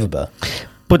achievable.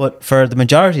 But for the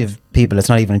majority of people, it's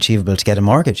not even achievable to get a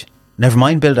mortgage. Never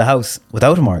mind build a house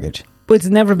without a mortgage. But it's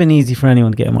never been easy for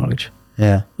anyone to get a mortgage.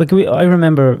 Yeah. Like I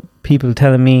remember people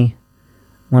telling me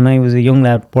when I was a young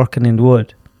lad working in the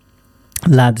wood,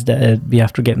 lads that'd be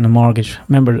after getting a mortgage.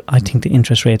 Remember, I think the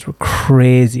interest rates were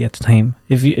crazy at the time.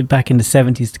 Back in the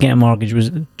 70s, to get a mortgage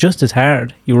was just as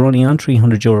hard. You were only on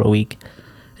 €300 a week.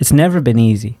 It's never been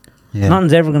easy. Yeah.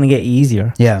 Nothing's ever going to get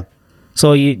easier. Yeah.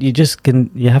 So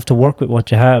you have to work with what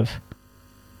you have.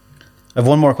 I have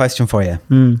one more question for you.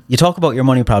 You talk about your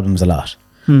money problems a lot,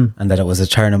 and that it was a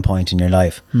turning point in your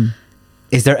life.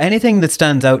 Is there anything that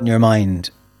stands out in your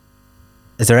mind?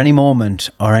 Is there any moment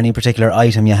or any particular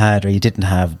item you had or you didn't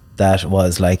have that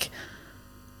was like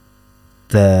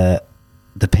the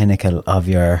pinnacle of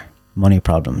your money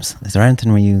problems? Is there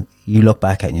anything where you look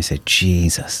back at and you say,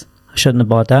 Jesus, I shouldn't have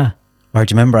bought that? Or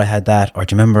do you remember I had that? Or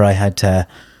do you remember I had to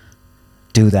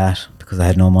do that because I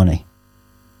had no money?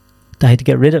 I had to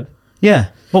get rid of. Yeah.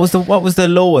 What was the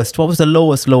lowest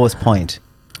point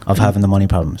of having the money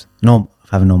problems? No, of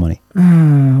having no money.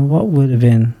 What would have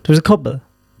been? There's a couple.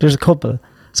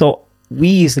 So we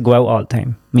used to go out all the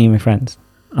time, me and my friends.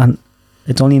 And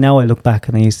it's only now I look back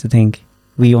and I used to think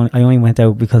I only went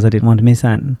out because I didn't want to miss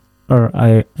anything, or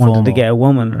I wanted to get a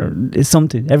woman, or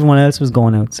something. Everyone else was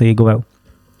going out, so you go out.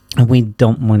 And we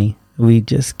dump money. We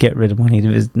just get rid of money.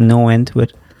 There was no end to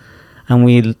it. And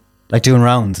we like doing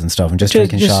rounds and stuff and just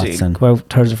taking shots and go out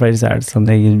Thursday, Friday, Saturday,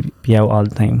 Sunday. You'd be out all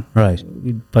the time. Right.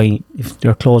 You'd buy, if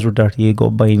your clothes were dirty, you'd go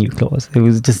buy new clothes. It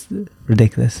was just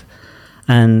ridiculous.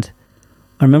 And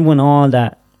I remember when all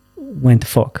that went to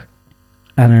fuck.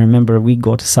 And I remember we'd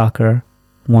go to soccer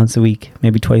once a week,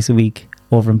 maybe twice a week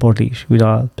over in Portlaoise. We'd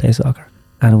all play soccer.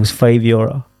 And it was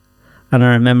 €5. And I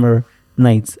remember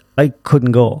nights I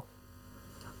couldn't go.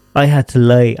 I had to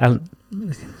lie, and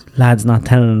lads not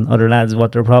telling other lads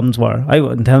what their problems were. I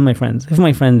wouldn't tell my friends. If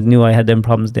my friends knew I had them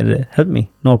problems, they'd help me,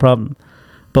 no problem.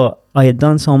 But I had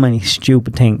done so many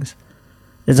stupid things.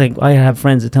 It's like I have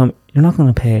friends that tell me, you're not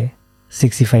going to pay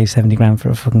 65-70 grand for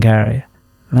a fucking car, are you?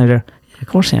 And I'm like, yeah, of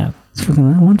course I am. It's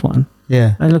fucking, I want one.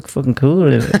 Yeah. I look fucking cool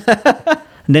with it.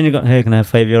 And then you're going, hey, can I have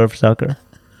 €5 for soccer?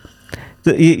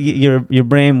 So your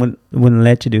brain wouldn't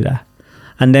let you do that.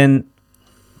 And then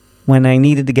when I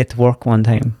needed to get to work one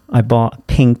time, I bought a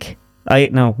pink.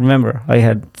 Remember, I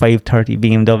had 530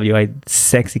 BMW. I had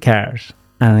sexy cars.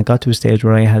 And I got to a stage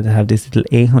where I had to have this little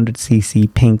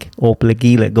 800cc pink Opel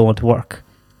Agila going to work.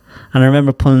 And I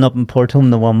remember pulling up in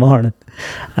Portumna one morning,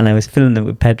 and I was filling it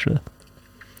with petrol.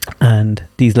 And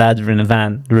these lads were in a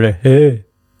van. They were like, hey,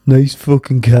 nice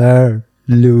fucking car,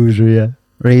 loser, yeah.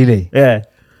 Really? Yeah.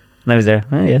 And I was there,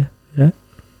 oh yeah.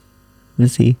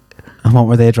 Let's see. And what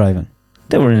were they driving?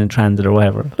 They were in a transit or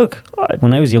whatever. Look,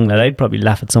 when I was young lad, I'd probably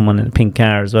laugh at someone in a pink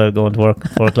car as well going to work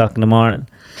at 4 o'clock in the morning.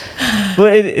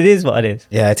 But it is what it is.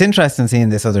 Yeah, it's interesting seeing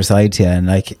this other side to you, and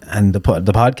the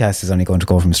podcast is only going to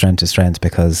go from strength to strength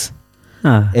because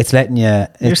it's letting you.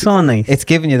 You're so nice. It's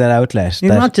giving you that outlet.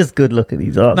 You're not just good looking.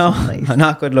 He's also nice. I'm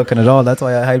not good looking at all. That's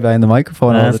why I hide behind the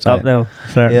microphone all the time. Stop now.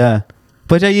 Sorry. Yeah.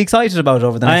 But are you excited about it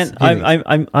over the next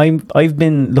I've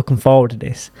been looking forward to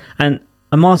this, and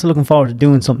I'm also looking forward to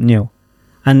doing something new.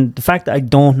 And the fact that I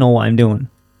don't know what I'm doing,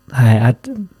 I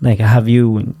have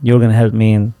you, and you're going to help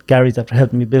me, and Gary's after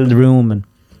helping me build the room,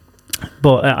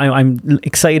 but I'm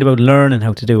excited about learning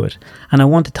how to do it, and I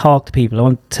want to talk to people. I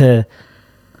want to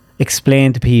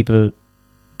explain to people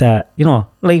that, you know,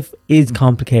 life is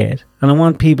complicated, and I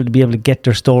want people to be able to get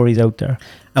their stories out there.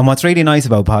 And what's really nice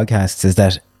about podcasts is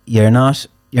that you're not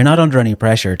under any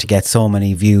pressure to get so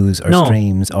many views or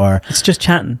streams, or it's just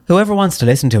chatting. Whoever wants to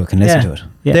listen to it can listen to it.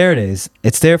 Yeah. There it is.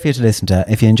 It's there for you to listen to.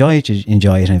 If you enjoy it, you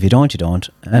enjoy it, and if you don't, you don't.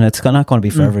 And it's not going to be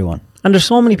for everyone. And there's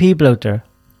so many people out there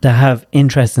that have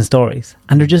interesting stories,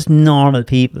 and they're just normal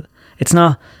people. It's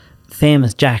not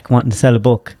famous Jack wanting to sell a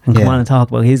book and come on and talk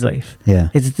about his life. Yeah,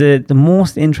 it's the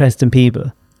most interesting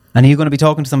people. And are you going to be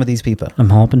talking to some of these people? I'm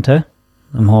hoping to.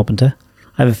 I'm hoping to.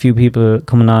 I have a few people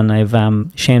coming on. I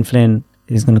have Shane Flynn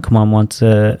is going to come on once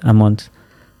a month.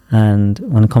 And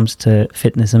when it comes to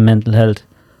fitness and mental health,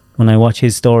 when I watch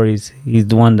his stories, he's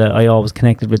the one that I always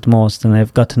connected with the most, and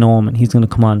I've got to know him, and he's going to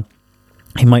come on.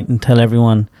 He mightn't tell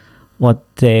everyone what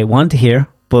they want to hear,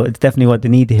 but it's definitely what they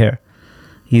need to hear.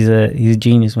 He's a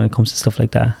genius when it comes to stuff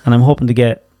like that. And I'm hoping to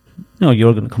get,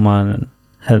 you're going to come on and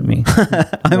help me.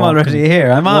 I'm already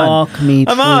here. I'm on. Walk me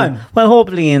through. I'm on. Well,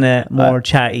 hopefully in a more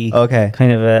chatty,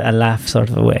 kind of a laugh sort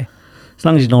of a way. As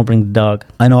long as you don't bring the dog.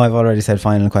 I know I've already said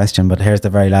final question, but here's the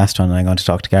very last one, and I'm going to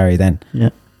talk to Garry then.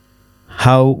 Yeah.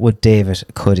 How would David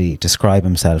Cuddy describe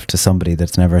himself to somebody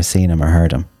that's never seen him or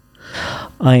heard him?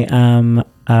 I am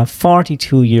a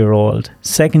 42-year-old,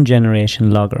 second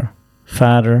generation logger,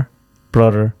 father,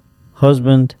 brother,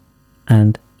 husband,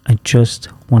 and I just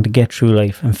want to get through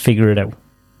life and figure it out.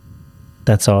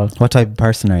 That's all. What type of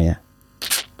person are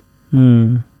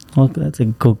you? Well, that's a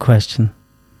good question.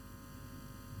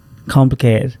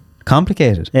 Complicated.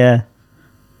 Complicated? Yeah.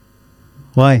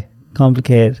 Why?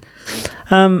 Complicated.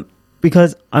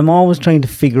 Because I'm always trying to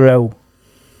figure out,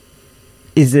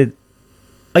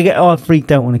 I get all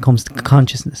freaked out when it comes to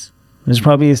consciousness. There's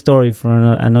probably a story for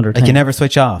another time. Like you never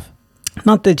switch off?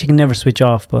 Not that you can never switch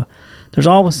off, but there's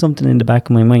always something in the back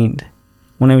of my mind.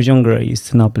 When I was younger, I used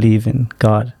to not believe in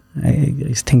God. I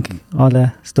used to think all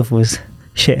that stuff was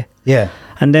shit. Yeah.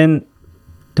 And then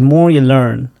the more you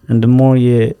learn and the more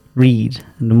you read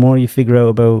and the more you figure out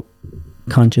about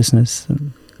consciousness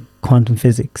and quantum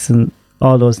physics and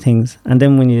all those things, and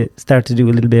then when you start to do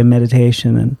a little bit of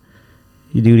meditation and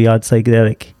you do the odd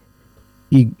psychedelic,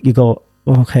 you go,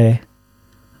 okay,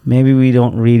 maybe we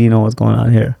don't really know what's going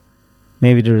on here.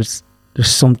 Maybe there's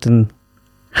something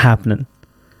happening.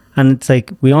 And it's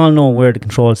like, we all know where the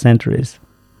control center is,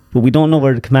 but we don't know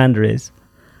where the commander is.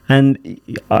 And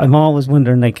I'm always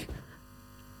wondering, like,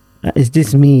 is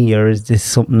this me or is this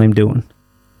something I'm doing?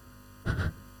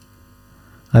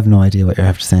 I have no idea what you're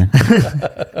after saying.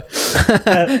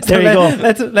 There you go.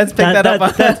 Let's pick that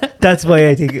up. That's why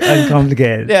I think I'm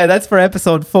complicated. Yeah, that's for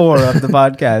episode 4 of the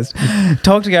podcast.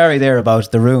 Talk to Garry there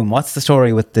about the room. What's the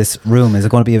story with this room? Is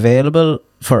it going to be available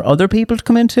for other people to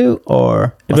come into,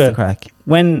 or what's the crack?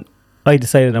 When I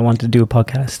decided I wanted to do a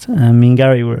podcast, me and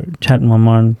Garry were chatting one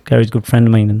morning. Gary's a good friend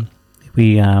of mine, and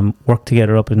we worked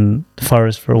together up in the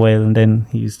forest for a while, and then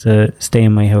he used to stay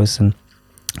in my house, and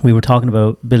we were talking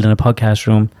about building a podcast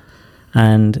room.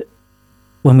 And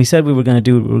when we said we were going to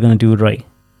do it, we were going to do it right.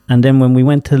 And then when we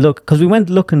went to look, because we went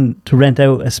looking to rent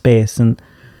out a space, and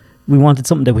we wanted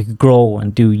something that we could grow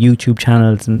and do YouTube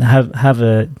channels and have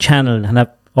a channel and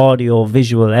have audio,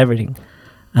 visual, everything.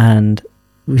 And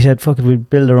we said, fuck it, we'd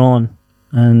build our own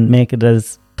and make it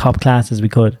as top class as we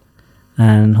could.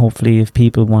 And hopefully if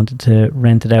people wanted to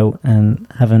rent it out and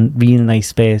have a real nice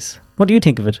space. What do you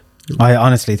think of it? I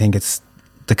honestly think it's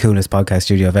the coolest podcast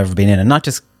studio I've ever been in. And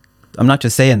I'm not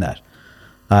just saying that.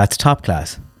 It's top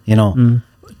class, you know.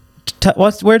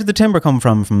 Where did the timber come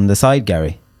from the side,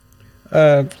 Garry?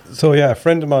 So yeah, a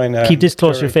friend of mine. Keep this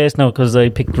close to your face now, because I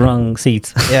picked wrong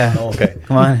seats. Yeah. Okay.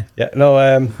 Come on. Yeah.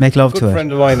 No. Make love to it. A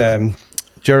friend of mine,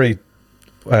 Jerry,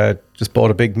 just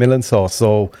bought a big milling saw.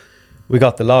 So we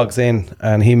got the logs in,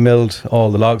 and he milled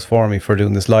all the logs for me for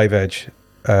doing this live edge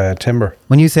timber.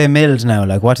 When you say milled now,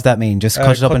 like, what does that mean? Just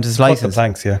cut it up into slices? Cut the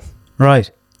planks, yeah.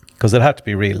 Right. Because it had to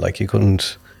be real. Like you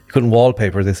couldn't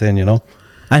wallpaper this in, you know.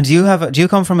 And do you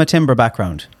come from a timber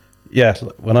background? Yeah.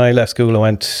 When I left school,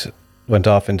 I went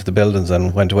off into the buildings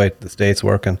and went away to the States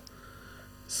working.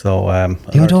 So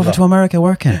you went over to America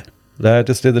working? I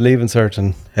just did the leaving cert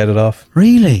and headed off.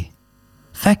 Really?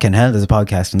 Feckin' hell, there's a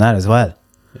podcast on that as well.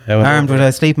 Yeah, armed with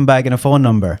a sleeping bag and a phone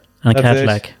number. And a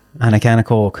Cadillac. And a can of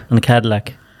Coke. And a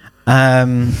Cadillac.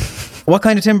 What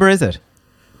kind of timber is it?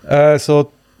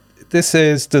 So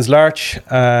there's larch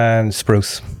and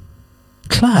spruce.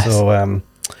 Class. So,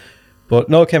 but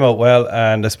no, it came out well,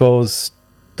 and I suppose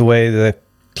the way the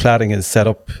cladding is set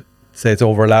up, say it's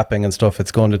overlapping and stuff,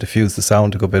 it's going to diffuse the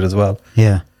sound a good bit as well.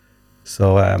 Yeah.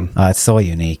 So it's so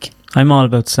unique. I'm all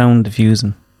about sound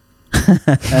diffusing.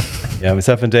 Yeah,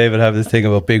 myself and David have this thing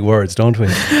about big words, don't we?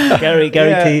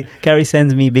 Garry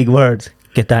sends me big words.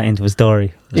 Get that into a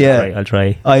story. I'll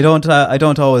try. I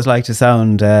don't always like to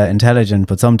sound intelligent,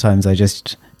 but sometimes I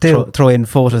just throw in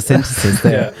photosynthesis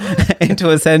there into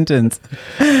a sentence.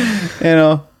 You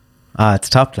know, it's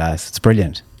top class. It's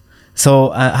brilliant. So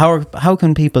how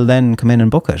can people then come in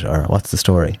and book it, or what's the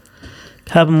story?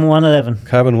 Cabin 111.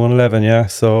 Cabin 111, yeah.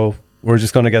 So we're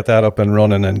just going to get that up and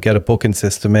running and get a booking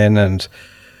system in, and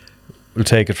we'll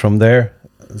take it from there.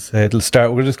 So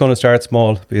we're just going to start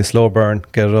small, be a slow burn,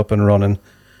 get it up and running,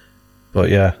 But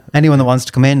yeah, anyone that wants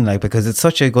to come in, like, because it's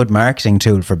such a good marketing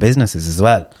tool for businesses as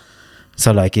well.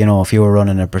 So, like, you know, if you were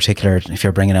running if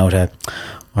you're bringing out a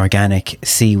organic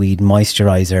seaweed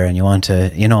moisturizer and you want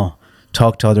to, you know,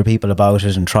 talk to other people about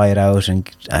it and try it out, and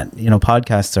you know,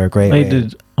 podcasts are a great way. I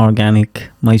did organic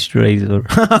moisturizer,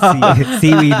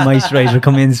 seaweed moisturizer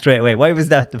come in straight away. Why was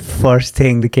that the first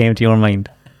thing that came to your mind?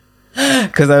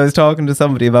 Because I was talking to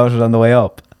somebody about it on the way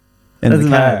up in That's the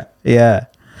car. mad. Yeah.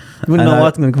 You wouldn't know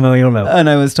what's going to come out of your mouth. And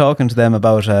I was talking to them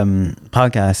about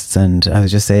podcasts, and I was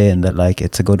just saying that, like,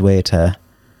 it's a good way to.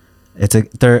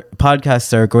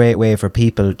 Podcasts are a great way for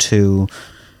people to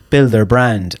build their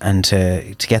brand and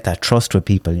to get that trust with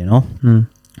people, you know.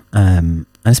 And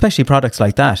especially products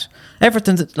like that.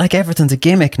 Everything's a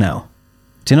gimmick now.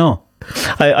 Do you know?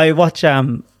 I watch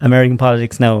American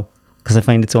politics now because I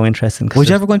find it so interesting. Would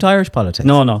you ever go into Irish politics?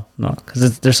 No,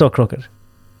 because they're so crooked.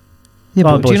 Yeah,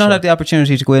 but do you not have the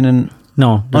opportunity to go in and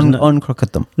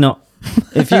uncrooked them? No.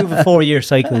 If you have a 4-year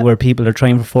cycle where people are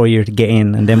trying for 4 years to get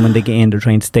in, and then when they get in, they're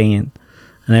trying to stay in,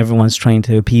 and everyone's trying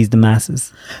to appease the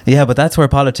masses. Yeah, but that's where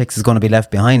politics is going to be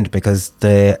left behind, because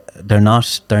they're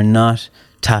not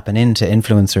tapping into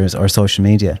influencers or social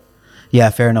media. Yeah,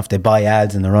 fair enough. They buy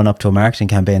ads in the run up to a marketing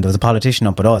campaign. There was a politician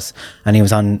up with us, and he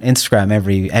was on Instagram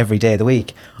every day of the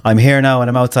week. I'm here now, and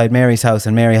I'm outside Mary's house,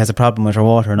 and Mary has a problem with her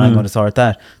water, and I'm going to sort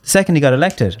that. The second he got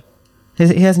elected,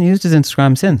 he hasn't used his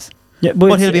Instagram since. Yeah,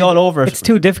 but he'll be all over it. It's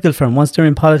too difficult for him. Once they're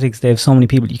in politics, they have so many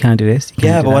people. You can't do this.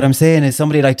 Yeah, but what I'm saying is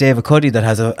somebody like David Cuddy that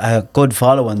has a good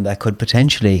following that could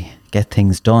potentially get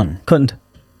things done. Couldn't.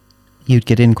 You'd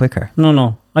get in quicker.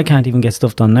 No. I can't even get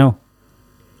stuff done now.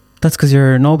 That's because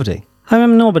you're nobody.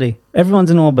 I'm nobody. Everyone's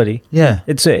a nobody. Yeah.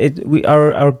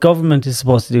 Our government is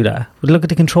supposed to do that. But look at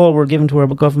the control we're giving to our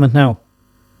government now.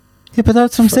 Yeah, but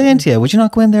that's what I'm saying to you. Would you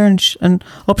not go in there and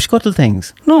upscuttle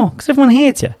things? No, because everyone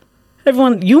hates you.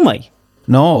 You might.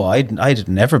 No, I'd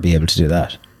never be able to do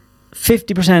that.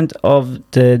 50% of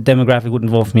the demographic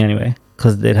wouldn't vote for me anyway,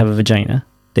 because they'd have a vagina.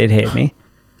 They'd hate me.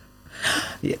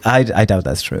 Yeah, I doubt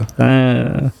that's true.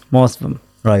 Most of them.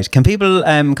 Right. Can people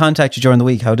contact you during the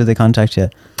week? How do they contact you?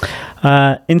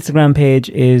 Instagram page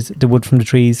is The Wood from the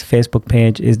Trees. Facebook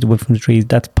page is The Wood from the Trees.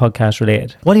 That's podcast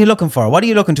related. What are you looking for? What are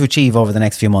you looking to achieve over the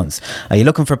next few months? Are you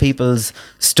looking for people's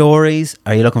stories?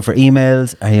 Are you looking for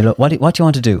emails? What do you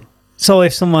want to do? So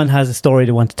if someone has a story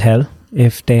they want to tell,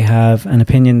 if they have an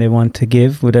opinion they want to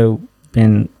give without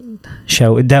being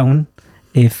shouted down,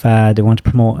 if they want to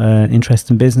promote an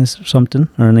interest in business or something,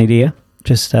 or an idea,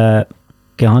 just get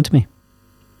on to me.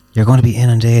 You're going to be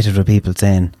inundated with people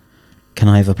saying, can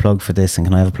I have a plug for this and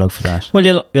can I have a plug for that? Well,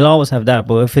 you'll always have that,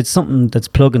 but if it's something that's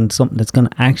plugging something that's going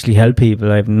to actually help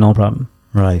people, I have no problem.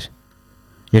 Right.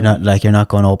 You're not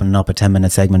going to open up a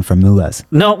 10-minute segment for Muas.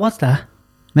 No, what's that?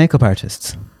 Makeup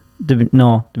artists. There'll be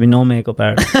no makeup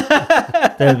artists.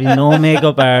 There'll be no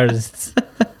makeup artists.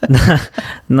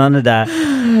 None of that.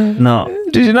 No.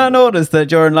 Did you not notice that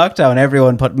during lockdown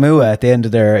everyone put Mua at the end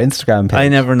of their Instagram page? I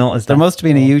never noticed that. There must have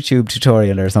been a YouTube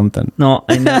tutorial or something. No,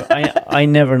 I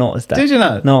never noticed that. Did you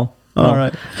not? No. All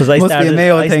right. Because must be a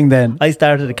Mayo thing then. I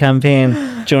started a campaign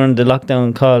during the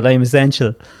lockdown called I'm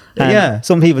Essential. And yeah.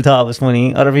 Some people thought it was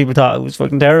funny. Other people thought it was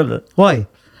fucking terrible. Why?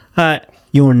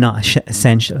 You're not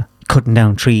essential. Cutting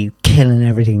down trees, killing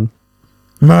everything.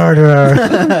 Murderer.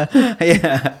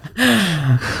 Yeah.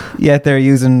 Yet they're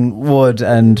using wood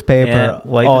and paper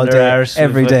all day,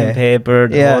 every day. Paper,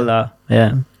 all that.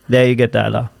 Yeah. There you get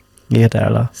that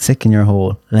lot. Sick in your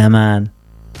hole. Yeah, man.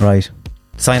 Right.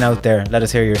 Sign out there. Let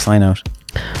us hear your sign out.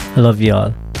 I love you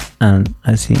all. And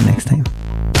I'll see you next time.